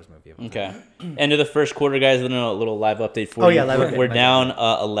greatest Star Wars movie of all Okay. End of the first quarter, guys. A little live update for Oh, you. yeah, live update. We're down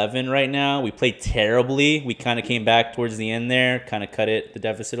 11 right now. We played terribly. We kind of came back towards the end there, kind of cut the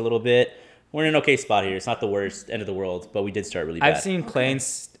deficit a little bit. We're in an okay spot here. It's not the worst end of the world, but we did start really bad. I've seen Clay and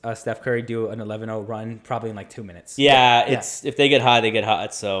Steph Curry do an 11-0 run probably in like 2 minutes. Yeah, it's if they get hot, they get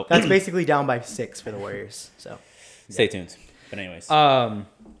hot. So That's basically down by 6 for the Warriors. So stay tuned. But anyways,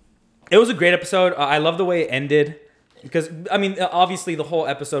 It was a great episode. I love the way it ended because, I mean, obviously the whole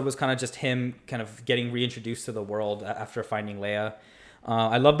episode was kind of just him kind of getting reintroduced to the world after finding Leia.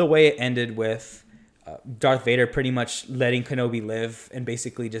 I love the way it ended with Darth Vader pretty much letting Kenobi live and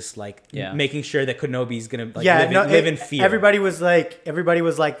basically just like making sure that Kenobi's gonna like live in fear. Everybody was like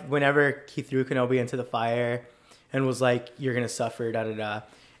whenever he threw Kenobi into the fire and was like, you're gonna suffer, da da da.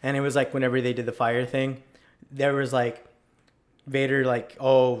 And it was like whenever they did the fire thing, there was like Vader like,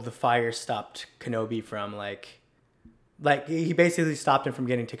 oh, the fire stopped Kenobi from like he basically stopped him from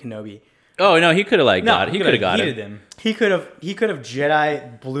getting to Kenobi. oh no, he could have he could have got heated him. He could have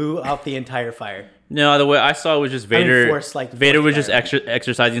Jedi blew out the entire fire. No, the way I saw it was just Vader. Vader was just fire.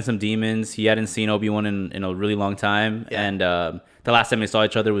 exercising some demons. He hadn't seen Obi-Wan in a really long time, and the last time they saw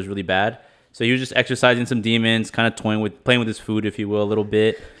each other was really bad. So he was just exercising some demons, kind of playing with his food, if you will, a little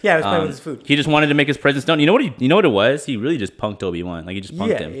bit. Yeah, he was playing with his food. He just wanted to make his presence known. You know what it was? He really just punked Obi-Wan. Like he just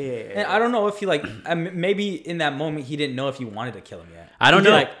punked him. And I don't know if he like maybe in that moment he didn't know if he wanted to kill him yet. I don't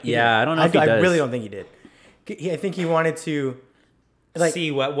know. I don't know if he does. I really don't think he did. I think he wanted to like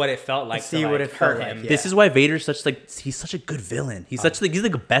see what it felt like. see to, what like, it felt hurt like, him. yeah. This is why Vader's he's such a good villain. He's he's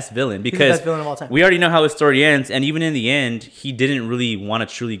like the best villain he's the because best villain of all time. we already know how his story ends, and even in the end, he didn't really want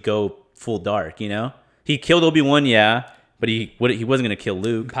to truly go full dark. You know, he killed Obi-Wan, yeah, but he wasn't gonna kill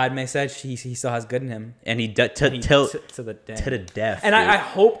Luke, Padme said he still has good in him. and he To the to the death. And dude. I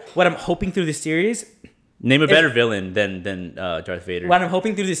hope what I'm hoping through the series. Name a better villain than Darth Vader. What I'm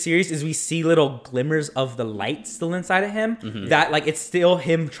hoping through this series is we see little glimmers of the light still inside of him. Mm-hmm. That like it's still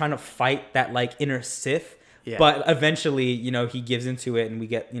him trying to fight that like inner Sith. Yeah. But eventually, you know, he gives into it, and we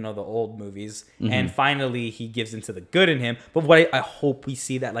get, you know, the old movies, Mm-hmm. and finally he gives into the good in him. But what I hope we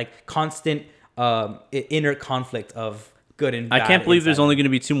see that like constant inner conflict of good and I bad can't believe there's inside only him. going to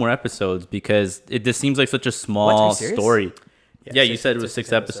be 2 more episodes because it just seems like such a What, small are you serious? story. Yeah, you six- said it was six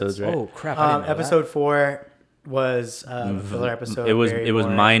 6 episodes, right? Oh crap! I didn't know Episode 4 was a filler episode. it was very it was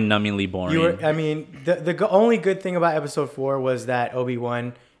boring. mind-numbingly boring. I mean, the only good thing about episode 4 was that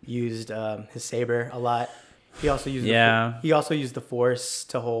Obi-Wan used his saber a lot. He also used he also used the Force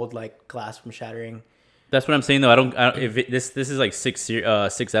to hold like glass from shattering. That's what I'm saying though. I don't if this is like 6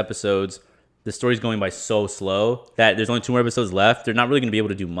 episodes. The story's going by so slow that there's only 2 more episodes left. They're not really going to be able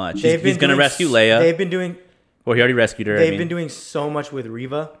to do much. He's going to doing rescue s- Leia. They've been doing Well, he already rescued her. They've been doing so much with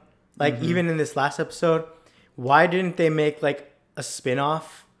Reva. Like Mm-hmm. even in this last episode, why didn't they make like a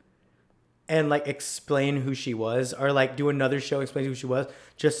spin-off and like explain who she was, or like do another show explaining who she was,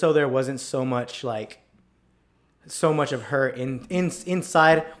 just so there wasn't so much of her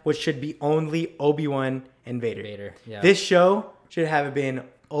inside what should be only Obi-Wan and Vader. Yeah. This show should have been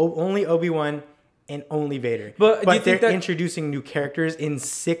only Obi-Wan and only Vader. But do you they're think that- introducing new characters in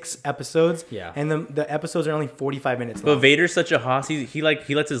 6 episodes. Yeah. And the episodes are only 45 minutes But long. Vader's such a hoss. He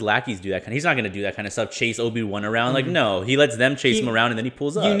lets his lackeys do that kind. He's not going to do that kind of stuff. Chase Obi-Wan around. Like no, he lets them chase He- him around and then he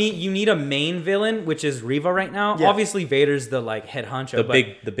pulls up. You need a main villain, which is Reva right now. Yeah. Obviously, Vader's the like head honcho. The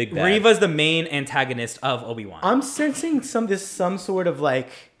but big bad. Reva's the main antagonist of Obi-Wan. I'm sensing some sort of like,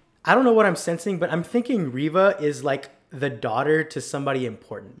 I don't know what I'm sensing, but I'm thinking Reva is like the daughter to somebody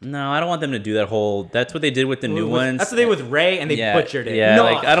important. No, I don't want them to do that whole. That's what they did with the new ones. That's what they did with Rey, and they Yeah, butchered it. yeah.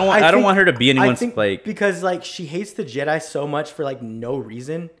 like, I don't want her to be anyone's, think like- because like she hates the Jedi so much for like no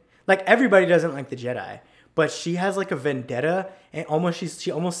reason. Like everybody doesn't like the Jedi, but she has like a vendetta, and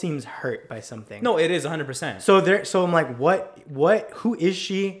she almost seems hurt by something. No, it is 100%. So I'm like, who is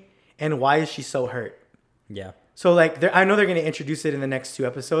she, and why is she so hurt? Yeah. So like, I know they're gonna introduce it in the next 2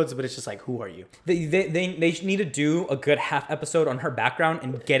 episodes, but it's just like, who are you? They need to do a good half episode on her background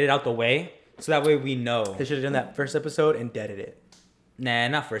and get it out the way, so that way we know. They should have done that first episode and deaded it. Nah,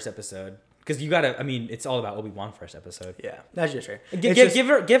 not first episode. Because you gotta. I mean, it's all about Obi-Wan first episode. Yeah, that's just fair.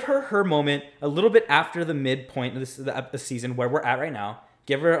 Give her moment a little bit after the midpoint of the season where we're at right now.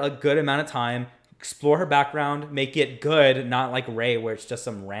 Give her a good amount of time. Explore her background, make it good, not like Rey, where it's just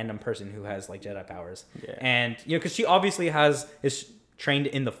some random person who has like Jedi powers. Yeah. And you know, because she obviously is trained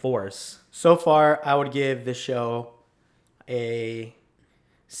in the Force. So far, I would give the show a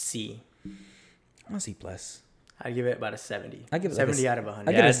C. I'm a C plus. I'd give it about a 70. I give it like 70 a- out of 100.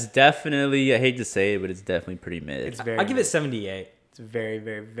 I give Yeah, it it's definitely. I hate to say it, but it's definitely pretty mid. It's very. I give it mid. 78. It's very,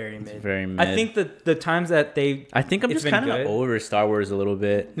 very, very mid. very mid. I think the times that they. I think I'm it's just been kind of good. over Star Wars a little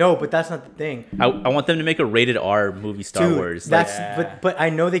bit. No, but that's not the thing. I want them to make a rated R movie Star Dude, Wars. That's Yeah. but I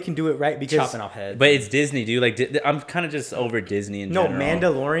know they can do it right because chopping off heads. but it's Disney, dude. Like I'm kind of just over Disney in no, general.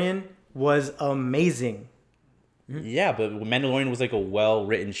 Mandalorian was amazing. Yeah, but Mandalorian was like a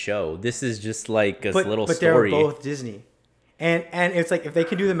well-written show. This is just like a little but story. they were both Disney. And it's like if they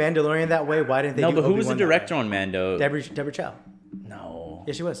can do the Mandalorian that way, why didn't they No, do but who was the Obi-Wan that director way? on Mando? Deborah Chow. No.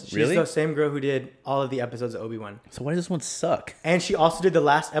 Yeah, she was. She's Really? the same girl who did all of the episodes of Obi-Wan. So why does this one suck? And she also did the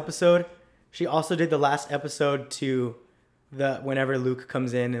last episode. She also did the last episode to whenever Luke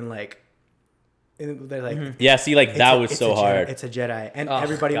comes in and like they're like Yeah, see, like it's that a- was it's so a Jedi- hard. It's a Jedi. And Oh,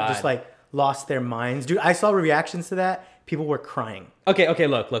 everybody God. just like lost their minds. Dude, I saw reactions to that. People were crying. Okay,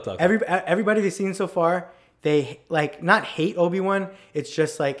 look. Everybody they've seen so far, they like not hate Obi-Wan. It's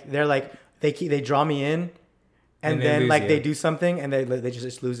just like they're like they draw me in, and And they then lose like you. they do something and they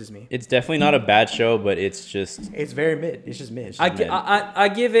just loses me. It's definitely not a bad show, but it's just It's very mid. It's just mid. I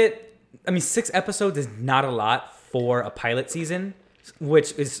give it. I mean, 6 episodes is not a lot for a pilot season,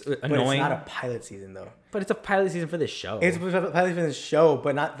 which is but annoying. it's not a pilot season though. But it's a pilot season for this show. It's a pilot for the show,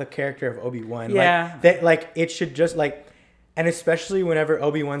 but not the character of Obi-Wan. Yeah. Like it should just like, and especially whenever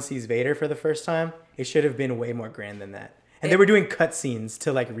Obi-Wan sees Vader for the first time, it should have been way more grand than that. And they were doing cutscenes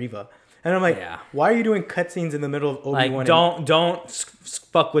to like Reva. And I'm like, Yeah. why are you doing cutscenes in the middle of Obi-Wan? like don't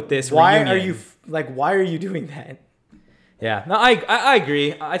fuck with this. Why reunion. are you why are you doing that? Yeah, no, I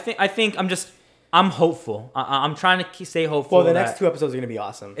agree. I think I'm just I'm hopeful. I'm trying to stay hopeful. Well, the that next 2 episodes are gonna be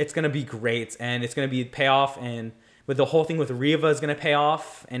awesome. it's gonna be great, and it's gonna be payoff, and with the whole thing with Riva is gonna pay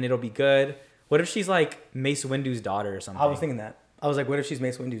off, and it'll be good. What if she's like Mace Windu's daughter or something? I was thinking that. I was like, what if she's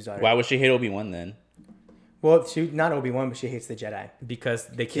Mace Windu's daughter? Why would she hate Obi-Wan then? Well, she not Obi-Wan, but she hates the Jedi because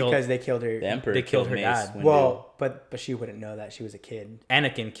they killed because they killed her. The Emperor They killed her Mace dad. Windu. Well, but she wouldn't know that she was a kid.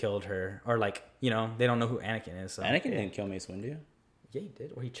 Anakin killed her, or like they don't know who Anakin is. So. Anakin didn't kill Mace Windu. Yeah, he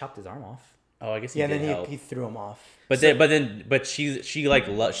did, or he chopped his arm off. Oh, I guess he Yeah, did and then help. he threw him off. But she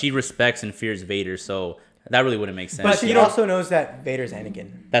like she respects and fears Vader, so that really wouldn't make sense. But she You know, also knows that Vader's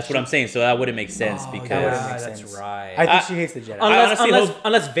Anakin. that's what I'm saying. So that wouldn't make sense That because wouldn't make that's sense. right. I think she hates the Jedi. honestly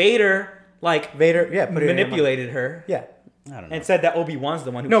Unless Vader like Vader, yeah, put it in her mind. manipulated her Yeah. I don't know. and said that Obi-Wan's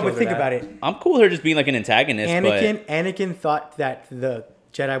the one who No, killed but think her about dad. it. I'm cool with her just being like an antagonist, Anakin thought that the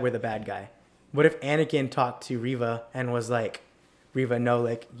Jedi were the bad guy. What if Anakin talked to Riva and was like, Riva, no,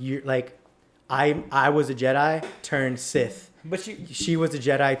 like you like I was a Jedi turned Sith. But She was a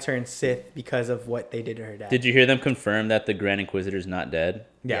Jedi turned Sith because of what they did to her dad. but did you hear them confirm that the Grand Inquisitor's not dead,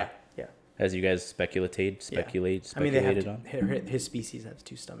 yeah. Yeah. as you guys speculated I mean, they have on? his species has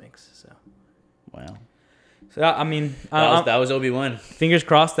 2 stomachs, so. Wow, So I mean, that was Obi-Wan. fingers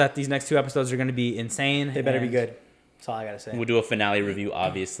crossed that these next 2 episodes are going to be insane. They better be and good. That's all I gotta say. We'll do a finale review,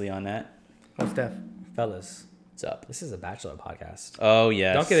 obviously, on that. What's Steph? fellas. What's up? This is a Bachelor podcast. Oh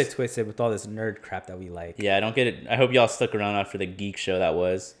yes. Don't get it twisted with all this nerd crap that we like. Yeah, don't get it. I hope y'all stuck around after the geek show that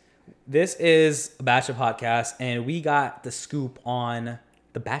was. This is a Bachelor podcast, and we got the scoop on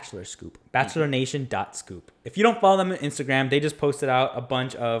the Bachelor Scoop, BachelorNation.scoop. If you don't follow them on Instagram, they just posted out a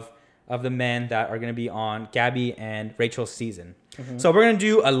bunch of the men that are going to be on Gabby and Rachel's season. So we're going to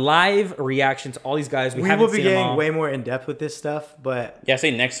do a live reaction to all these guys. We haven't will be seen them getting all. way more in depth with this stuff, but Yeah,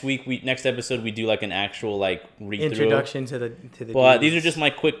 say next episode we do like an actual like read introduction to the But dudes. these are just my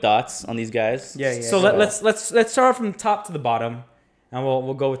quick thoughts on these guys. Yeah. So let's start from top to the bottom, and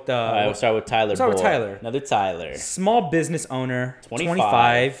we'll go with the All right, we'll start with Tyler. Start with Boyd. Tyler. Another Tyler. small business owner,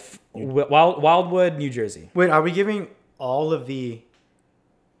 25, Wildwood, New Jersey. Wait, are we giving all of the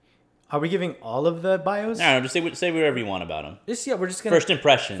bios? I don't know. Just say whatever you want about him. We're just gonna First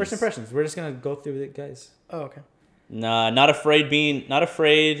impressions. First impressions. We're just gonna go through it, guys. Oh, okay. Nah, not afraid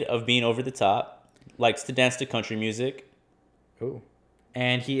of being over the top. Likes to dance to country music. Ooh.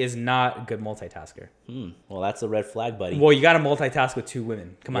 And he is not a good multitasker. Well, that's a red flag, buddy. Well, you got to multitask with 2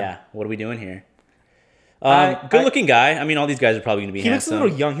 women. Come on. Yeah. What are we doing here? I- Good looking guy. I mean, all these guys are probably gonna be He looks handsome. a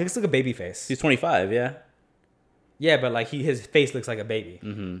little young. He looks like a baby face. He's 25. Yeah. Yeah, but like his face looks like a baby.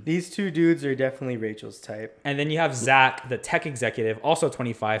 These 2 dudes are definitely Rachel's type. And then you have Zach, the tech executive, also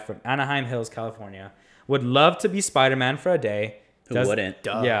 25 from Anaheim Hills, California. Would love to be Spider-Man for a day. Who wouldn't?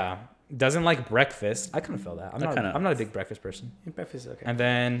 Duh. Yeah. Doesn't like breakfast. I kind of feel that. I'm not a big breakfast person. Breakfast is okay. And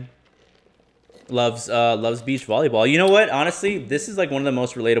then Loves beach volleyball. You know what? Honestly, this is like one of the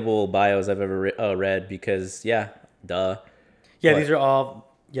most relatable bios I've ever read because duh. Yeah, What? these are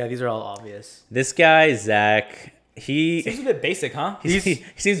all obvious. This guy Zach, he seems a bit basic, huh? he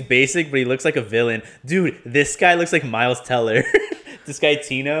seems basic, but he looks like a villain. Dude, this guy looks like Miles Teller. This guy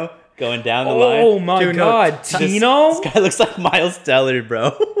Tino going down the line. Oh my Dude, no, God, Tino, This guy looks like Miles Teller,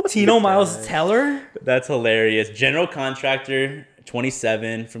 bro. Tino Miles Teller. That's hilarious. General contractor,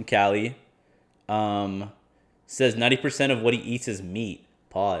 27 from Cali. Says 90% of what he eats is meat.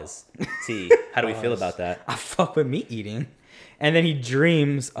 Pause. T. How do we feel about that? I fuck with meat eating, and then he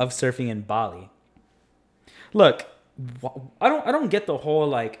dreams of surfing in Bali. Look, I don't get the whole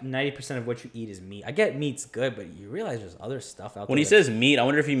like 90% of what you eat is meat. I get meat's good, but you realize there's other stuff out there. When he says meat, I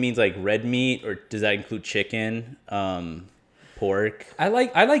wonder if he means like red meat or does that include chicken, pork? I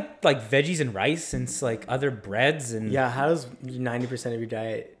like veggies and rice and like other breads and Yeah, how does 90% of your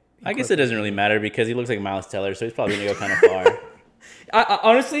diet? I guess it doesn't really matter because he looks like Miles Teller, so he's probably gonna go kind of far. I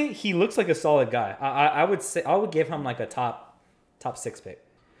honestly, he looks like a solid guy. I would say I would give him like a top 6 pick.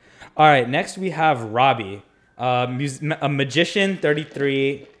 All right, next we have Robbie, a magician,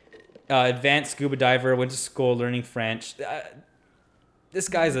 33, advanced scuba diver, went to school learning French. This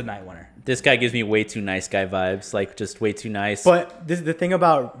guy's a night winner. This guy gives me way too nice guy vibes, like just way too nice. But the thing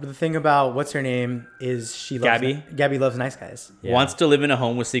about what's her name is she loves Gabby? Gabby loves nice guys. Yeah. Wants to live in a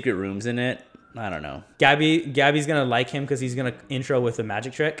home with secret rooms in it. I don't know. Gabby's gonna like him because he's gonna intro with a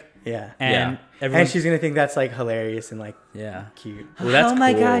magic trick. Yeah. and Yeah. everyone. And she's gonna think that's like hilarious and like Yeah. cute. Well, that's oh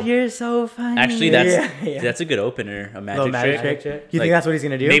my cool. god, you're so funny. Actually, that's Yeah. that's a good opener. A Little magic magic trick. trick. You Like, think that's what he's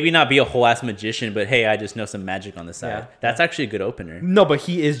gonna do? Maybe not be a whole ass magician, but hey, I just know some magic on the side. Yeah. That's actually a good opener. No, but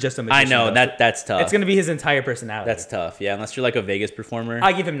he is just a I magician. know though. that's tough. It's gonna be his entire personality. That's tough. Yeah, unless you're like a Vegas performer.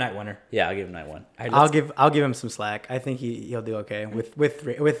 I give him night winner. Yeah, I'll give him night one. All right, I'll give him some slack. I think he'll do okay with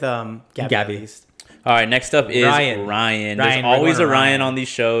Gabby. Gabby. At least. All right, next up is Ryan. Ryan. Ryan, There's we're always a going to Ryan Ryan. on these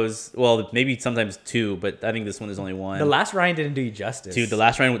shows. Well, maybe sometimes two, but I think this one is only one. The last Ryan didn't do you justice. Dude, the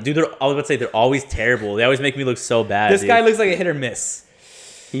last Ryan. Dude, I was about to say they're always terrible. They always make me look so bad. This dude. guy looks like a hit or miss.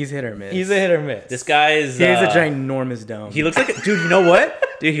 He's hit or miss. He's a hit or miss. This guy is. He has a ginormous dome. He looks like. Dude, you know what?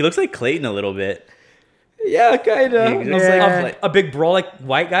 Dude, he looks like Clayton a little bit. Yeah, kind He of. looks Yeah. like A big brolic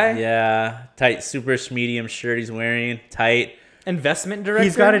white guy. Yeah, tight, super medium shirt he's wearing. Tight, Investment director.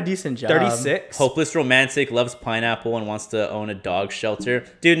 He's got a decent job. 36. hopeless romantic, loves pineapple, and wants to own a dog shelter.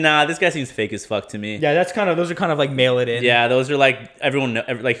 Dude, nah, this guy seems fake as fuck to me. Yeah, those are kind of like mail it in. Yeah, those are like everyone know,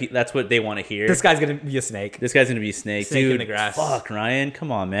 that's what they want to hear. This guy's gonna be a snake. This guy's gonna be a snake, Snake in dude. the grass. Fuck, Ryan,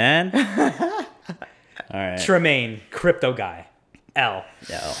 come on, man. All right. Tremaine, crypto guy. L.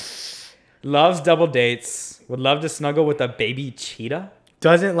 Yeah. Loves double dates. Would love to snuggle with a baby cheetah.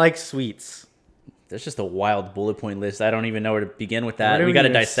 Doesn't like sweets. There's just a wild bullet point list. I don't even know where to begin with Where that. do We we got to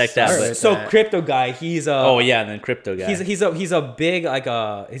even dissect that. start But, with So that? crypto guy, he's a oh yeah, and then crypto guy. he's a big like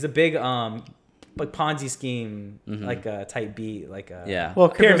Ponzi scheme like a type B like a Yeah. Well,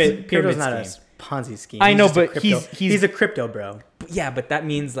 pyramid crypto's not scheme. a Ponzi scheme. I He's know, just a but crypto- he's a crypto bro. Yeah, but that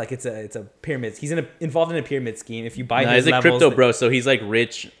means like it's a pyramid. He's involved in a pyramid scheme. If you buy No, his he's a levels, crypto bro, so he's like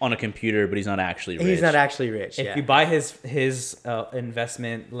rich on a computer, but he's not actually rich. He's not actually rich. If yeah. you buy his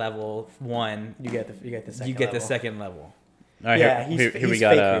investment level 1, you get the second you get the level. second level. All right, Yeah, here we he's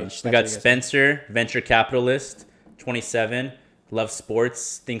got fake rich. we That's got what he is. Spencer, venture capitalist, 27, loves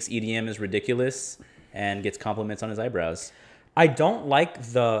sports, thinks EDM is ridiculous, and gets compliments on his eyebrows. I don't like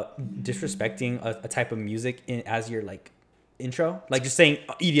the disrespecting a type of music as your like intro, like just saying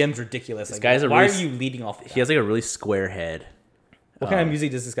EDM's ridiculous. This guy's a why really are you leading off? With that? He has like a really square head. What kind of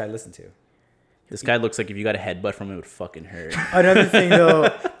music does this guy listen to? This guy looks like if you got a headbutt from him, it would fucking hurt. Another thing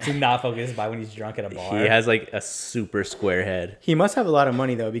though, Do not focus by when he's drunk at a bar. He has like a super square head. he must have a lot of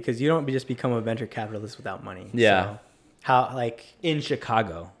money though, because you don't just become a venture capitalist without money. Yeah. So, how like in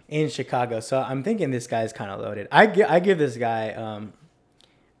Chicago. in Chicago. So I'm thinking this guy's kind of loaded. I give this guy.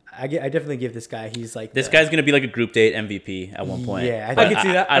 I definitely give this guy. He's like This the- guy's gonna be like a group date MVP at one point. Yeah, I But could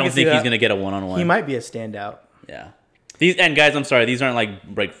see that. I I don't could see think he's that. gonna get a one-on-one. He might be a standout. Yeah. These and guys, I'm sorry, these aren't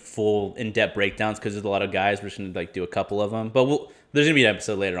like full in-depth breakdowns because there's a lot of guys. We're just gonna like do a couple of them, but there's gonna be an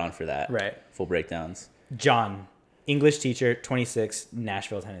episode later on for that. Right. Full breakdowns. John, English teacher, 26,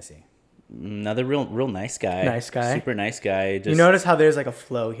 Nashville, Tennessee. Another real nice guy. Nice guy. Super nice guy. Just, You notice how there's like a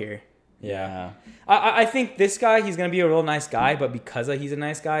flow here. Yeah. I think this guy, he's gonna be a real nice guy, but because he's a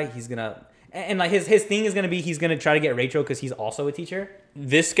nice guy, he's gonna and like his thing is gonna be he's gonna try to get Rachel because he's also a teacher.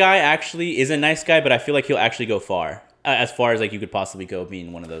 This guy actually is a nice guy, but I feel like he'll actually go far. As far as like you could possibly go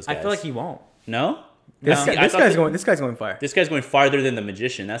being one of those guys. I feel like he won't. No? This, No? guy, I this thought guy's that- going. This guy's going far. This guy's going farther than the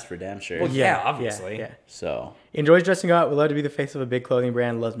magician, that's for damn sure. Well, yeah, obviously. Yeah. So, Enjoys dressing up. Would love to be the face of a big clothing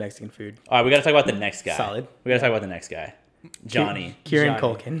brand. Loves Mexican food. all right, we got to talk about the next guy. Solid. We got to talk about the next guy. Johnny. Kieran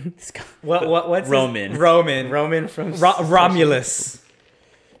Johnny. Culkin. This guy- What's Roman. Roman from Romulus.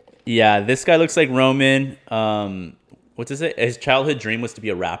 Yeah, this guy looks like Roman. What's it? His childhood dream was to be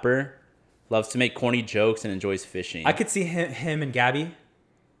a rapper. Loves to make corny jokes and enjoys fishing. I could see him and Gabby.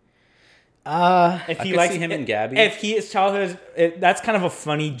 If I he could likes see him and Gabby. If he is childhood, that's kind of a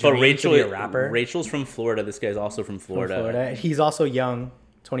funny dream but Rachel, to be a rapper. Rachel's from Florida. This guy's also from from Florida. Florida. He's also young,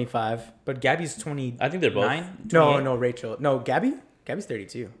 25. But Gabby's 29. I think they're both. No, Rachel. No, Gabby. Gabby's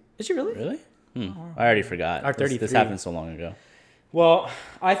 32. Is she really? Really? I already forgot. Or This 33. happened so long ago. Well,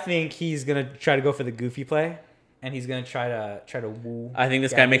 I think he's gonna try to go for the goofy play, and he's gonna try to woo. I think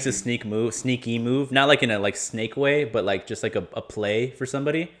this guy Gabby. makes a sneaky move, not like in a like snake way, but like just like a play for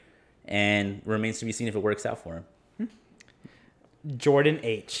somebody, and remains to be seen if it works out for him. Jordan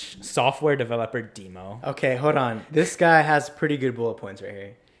H, software developer demo. Okay, hold on. This guy has pretty good bullet points right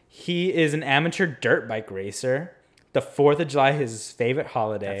here. He is an amateur dirt bike racer. The 4th of July, his favorite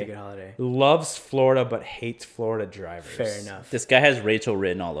holiday. That's a good holiday. Loves Florida but hates Florida drivers. Fair enough. This guy has Rachel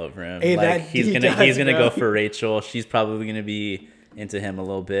written all over him. Hey, like that- he's he gonna does, go bro. for Rachel. She's probably gonna be into him a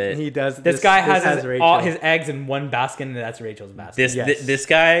little bit. He does. This guy has Rachel. all his eggs in one basket, and that's Rachel's basket. This Yes. this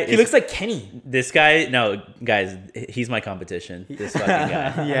guy. He looks like Kenny. This guy. No, guys, he's my competition. This fucking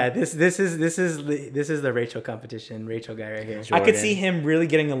guy. Yeah, this is the Rachel competition. Rachel guy right here. Sure. I could Jordan. see him really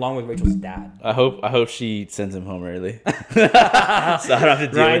getting along with Rachel's dad. I hope she sends him home early, so I don't have to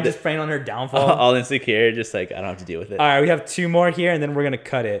deal Ryan with just it. praying on her downfall. All insecure, just like I don't have to deal with it. All right, we have 2 more here, and then we're gonna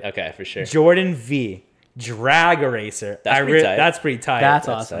cut it. Okay, for sure. Jordan V. Drag Eraser. That's pretty tight. That's pretty tight. That's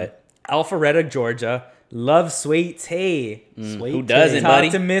That's awesome. tight. Alpharetta, Georgia. Love sweet tea. Who doesn't, Talk buddy?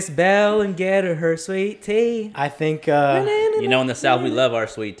 to Miss Bell and get her sweet tea. I think You know, in the South, we love our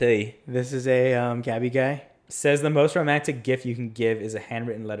sweet tea. this is a Gabby guy. Says the most romantic gift you can give is a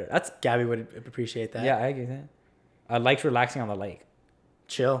handwritten letter. That's Gabby would appreciate that. yeah, I agree with that. I liked relaxing on the lake.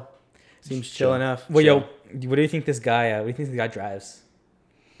 Chill. Seems chill enough. Well, yo, what do you think this guy? What do you think this guy drives?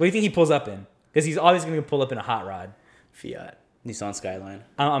 What do you think he pulls up in? Because he's always gonna pull up in a hot rod. Fiat. Nissan Skyline.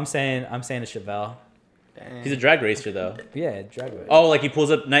 I'm saying a Chevelle. Dang. He's a drag racer, though. Yeah, drag race. Oh, like he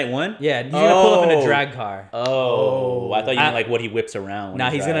pulls up night one? Yeah, he's gonna pull up in a Oh. drag car. Oh, I thought you meant I- like what he whips around. When Nah,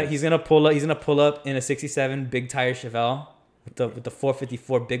 he he's drives. gonna pull up in a '67 big tire Chevelle with the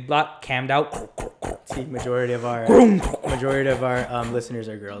 454 big block cammed out. See, majority of our listeners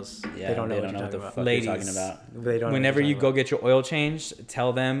are girls. Yeah, they don't know what what you're the talking about. fuck Ladies. you're talking about. They don't know Whenever what you you're go talking get your oil changed,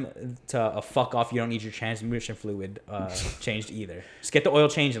 tell them to fuck off. You don't need your transmission fluid changed either. Just get the oil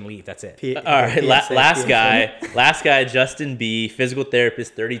changed and leave. That's it. about. All right, PSA, last guy, Justin B, physical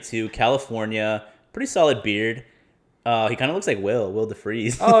therapist, 32, California, pretty solid beard. He kind of looks like Will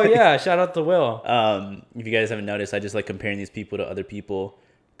DeFreeze. Oh yeah, shout out to Will. If you guys haven't noticed, I just like comparing these people to other people.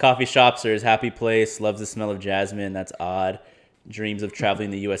 Coffee shops are his happy place. Loves the smell of jasmine. That's odd. Dreams of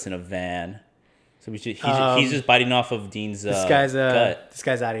traveling the U.S. in a van. So he's just biting off of Dean's This gut.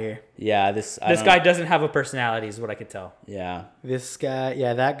 guy's out of here. Yeah, This guy doesn't have a personality, is what I could tell. Yeah, This guy,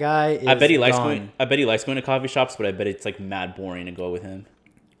 yeah, that guy is I bet he likes gone. going. I bet he likes going to coffee shops, but I bet it's like mad boring to go with him.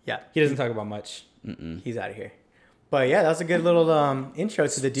 Yeah, He doesn't talk about much. he's out of here. But yeah, that was a good little intro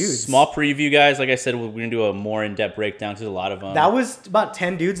to the dudes. Small preview, guys. Like I said, we're gonna do a more in-depth breakdown because a lot of them. That was about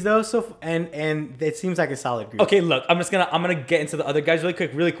 10 dudes though, and it seems like a solid group. Okay, look, I'm gonna get into the other guys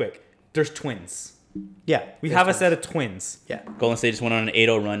really quick. There's twins. Yeah, We there's have a twins. set of twins. Yeah. Golden State just went on an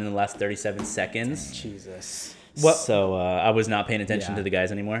 8-0 run in the last 37 seconds. Jesus. What- So I was not paying attention Yeah. to the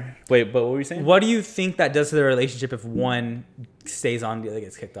guys anymore. Wait, but what were you saying? What do you think that does to the relationship if one stays on, the other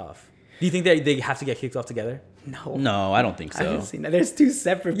gets kicked off? Do you think that they have to get kicked off together? No. No, I don't think I so. haven't seen that. There's two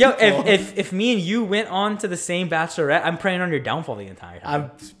separate Yo, people. if me and you went on to the same bachelorette, I'm praying on your downfall the entire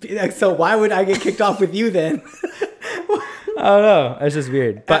time. So why would I get kicked off with you then? I don't know. It's just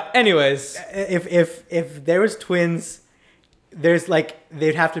weird. But anyways, if there was twins, there's like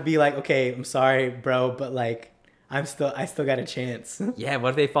they'd have to be like, okay, I'm sorry, bro, but like I still got a chance. yeah. What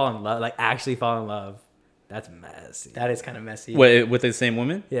if they fall in love? Like actually fall in love? That's messy. That is kind of messy. Wait, with the same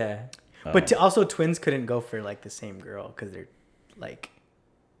woman? Yeah. But also twins couldn't go for like the same girl because they're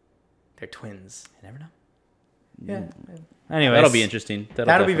twins. You never know. Yeah. Anyways, That'll be interesting.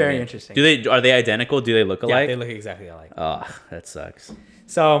 That'll be very definitely- interesting. Are they identical? Do they look Yeah, alike? they look exactly alike. Oh, that sucks.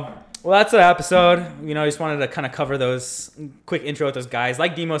 So, well, that's the episode. You know, I just wanted to kind of cover those quick intro with those guys.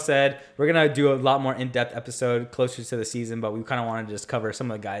 Like Demo said, we're gonna do a lot more in-depth episode closer to the season, but we kind of wanted to just cover some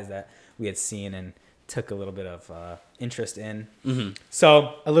of the guys that we had seen and took a little bit of interest in. Mm-hmm.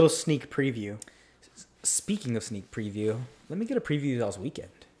 So, A little sneak preview. speaking of sneak preview, let me get a preview of y'all's weekend.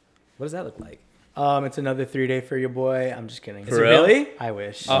 What does that look like? It's another 3-day for your boy. I'm just kidding. Is For it real? really? I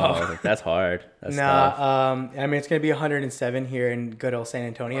wish. Oh, that's hard. That's tough. Nah, I mean it's gonna be 107 here in good old San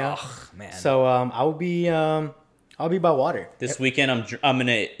Antonio. Oh man. So I'll be by water. This weekend, I'm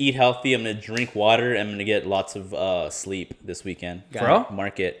gonna eat healthy. I'm gonna drink water. I'm gonna get lots of sleep this weekend. Got For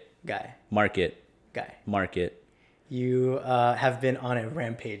real? Guy. You have been on a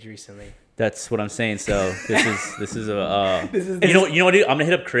rampage recently. That's what I'm saying. So this is a. This is You know what, dude? I'm gonna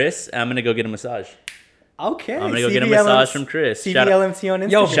hit up Chris. And I'm gonna go get a massage. okay. I'm gonna go get a massage from Chris. Shout out- CVLMT on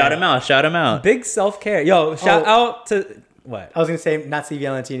Instagram. Yo, Shout him out. Shout him out. Big self-care. Yo, shout out to what? I was gonna say not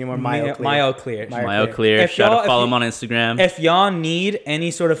CVLMT anymore. Myo Clear. Myo Clear. Myo Clear. If Shout y'all- out. Follow if him on Instagram. If y'all need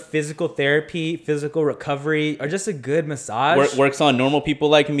any sort of physical therapy, physical recovery, or just a good massage, Works on normal people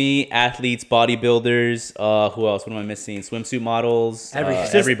like me, athletes, bodybuilders. Who else? What am I missing? Swimsuit models. Everything.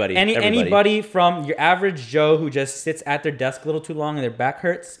 just Everybody. anybody from your average Joe who just sits at their desk a little too long and their back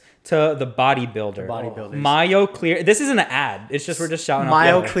hurts to the bodybuilder. The bodybuilders. Myo Clear. This isn't an ad. It's just we're just shouting out.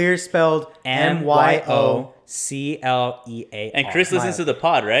 Myo the other. Clear spelled MYOCLEA. And Chris listens to the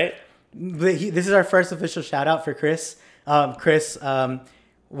pod, right? This is our first official shout out for Chris. Chris,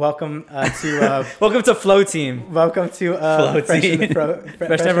 welcome to Welcome to Flow Team. welcome to Flow Fresh team.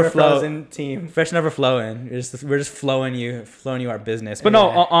 Fresh Never Flow. Frozen team. Fresh Never Flowing. We're just flowing you our business. But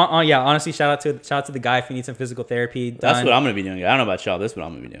no, yeah. Honestly, shout out to the guy if you need some physical therapy. That's done. what I'm gonna be doing. I don't know about y'all. This is what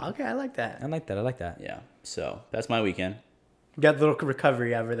I'm gonna be doing. Okay, I like that. I like that. Yeah. So that's my weekend. Got a little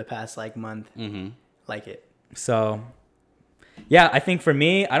recovery over the past like month. Mm-hmm. Like it. So, yeah, I think for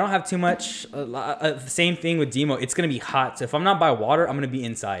me, I don't have too much. Same thing with Demo. It's gonna be hot. So if I'm not by water, I'm gonna be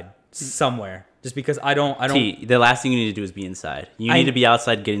inside somewhere. Just because I don't. T, the last thing you need to do is be inside. You need to be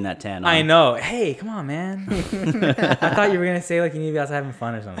outside getting that tan on. I know. Hey, come on, man. I thought you were gonna say like you need to be outside having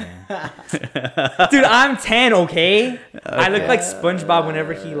fun or something. Dude, I'm tan, okay? I look like SpongeBob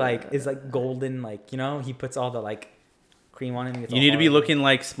whenever he like is like golden, like, you know, he puts all the like cream on him. You need to be looking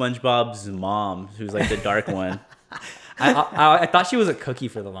like SpongeBob's mom, who's like the dark one. I thought she was a cookie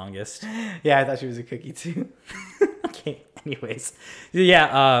for the longest. Yeah, I thought she was a cookie too. Okay. Anyways,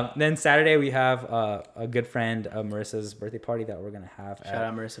 yeah. Then Saturday we have a good friend Marissa's birthday party that we're gonna have Shout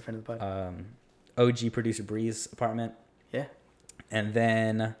out Marissa, friend of the pod. OG producer Bree's apartment. Yeah, And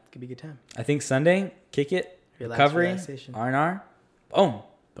then could be a good time. I think Sunday, kick it, Relax, recovery, relaxation. R&R. Boom.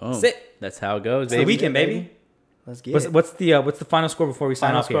 Boom. That's it. That's how it goes. It's the Baby. weekend, baby. Let's get it. What's the final score before we sign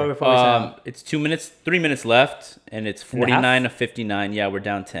Final off score here? before we sign off. It's 3 minutes left, and it's And a half? 49-59. Yeah, we're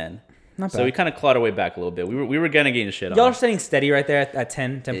down 10. Not So bad. we kind of clawed our way back a little bit. We were gonna gain a shit Y'all on. are staying steady right there at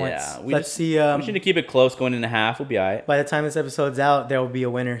 10 points. Yeah, we Let's just see. we just need to keep it close going into half. We'll be all right. By the time this episode's out, there will be a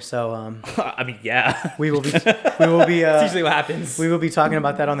winner. So I mean, yeah. we will be That's usually what happens. we will be talking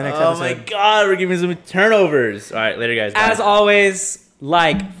about that on the next Oh episode. my god, we're giving some turnovers. All right, later, guys. Bye. As always,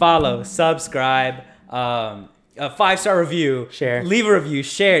 like, follow, subscribe, 5-star review, Share. leave a review,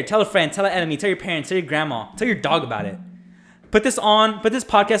 share, tell a friend, tell an enemy, tell your parents, tell your grandma, tell your dog about it. Put this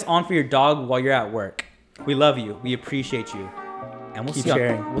podcast on for your dog while you're at work. We love you. We appreciate you. And we'll Keep see y'all.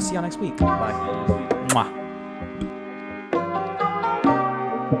 sharing. We'll see y'all next week. Bye. Mwah.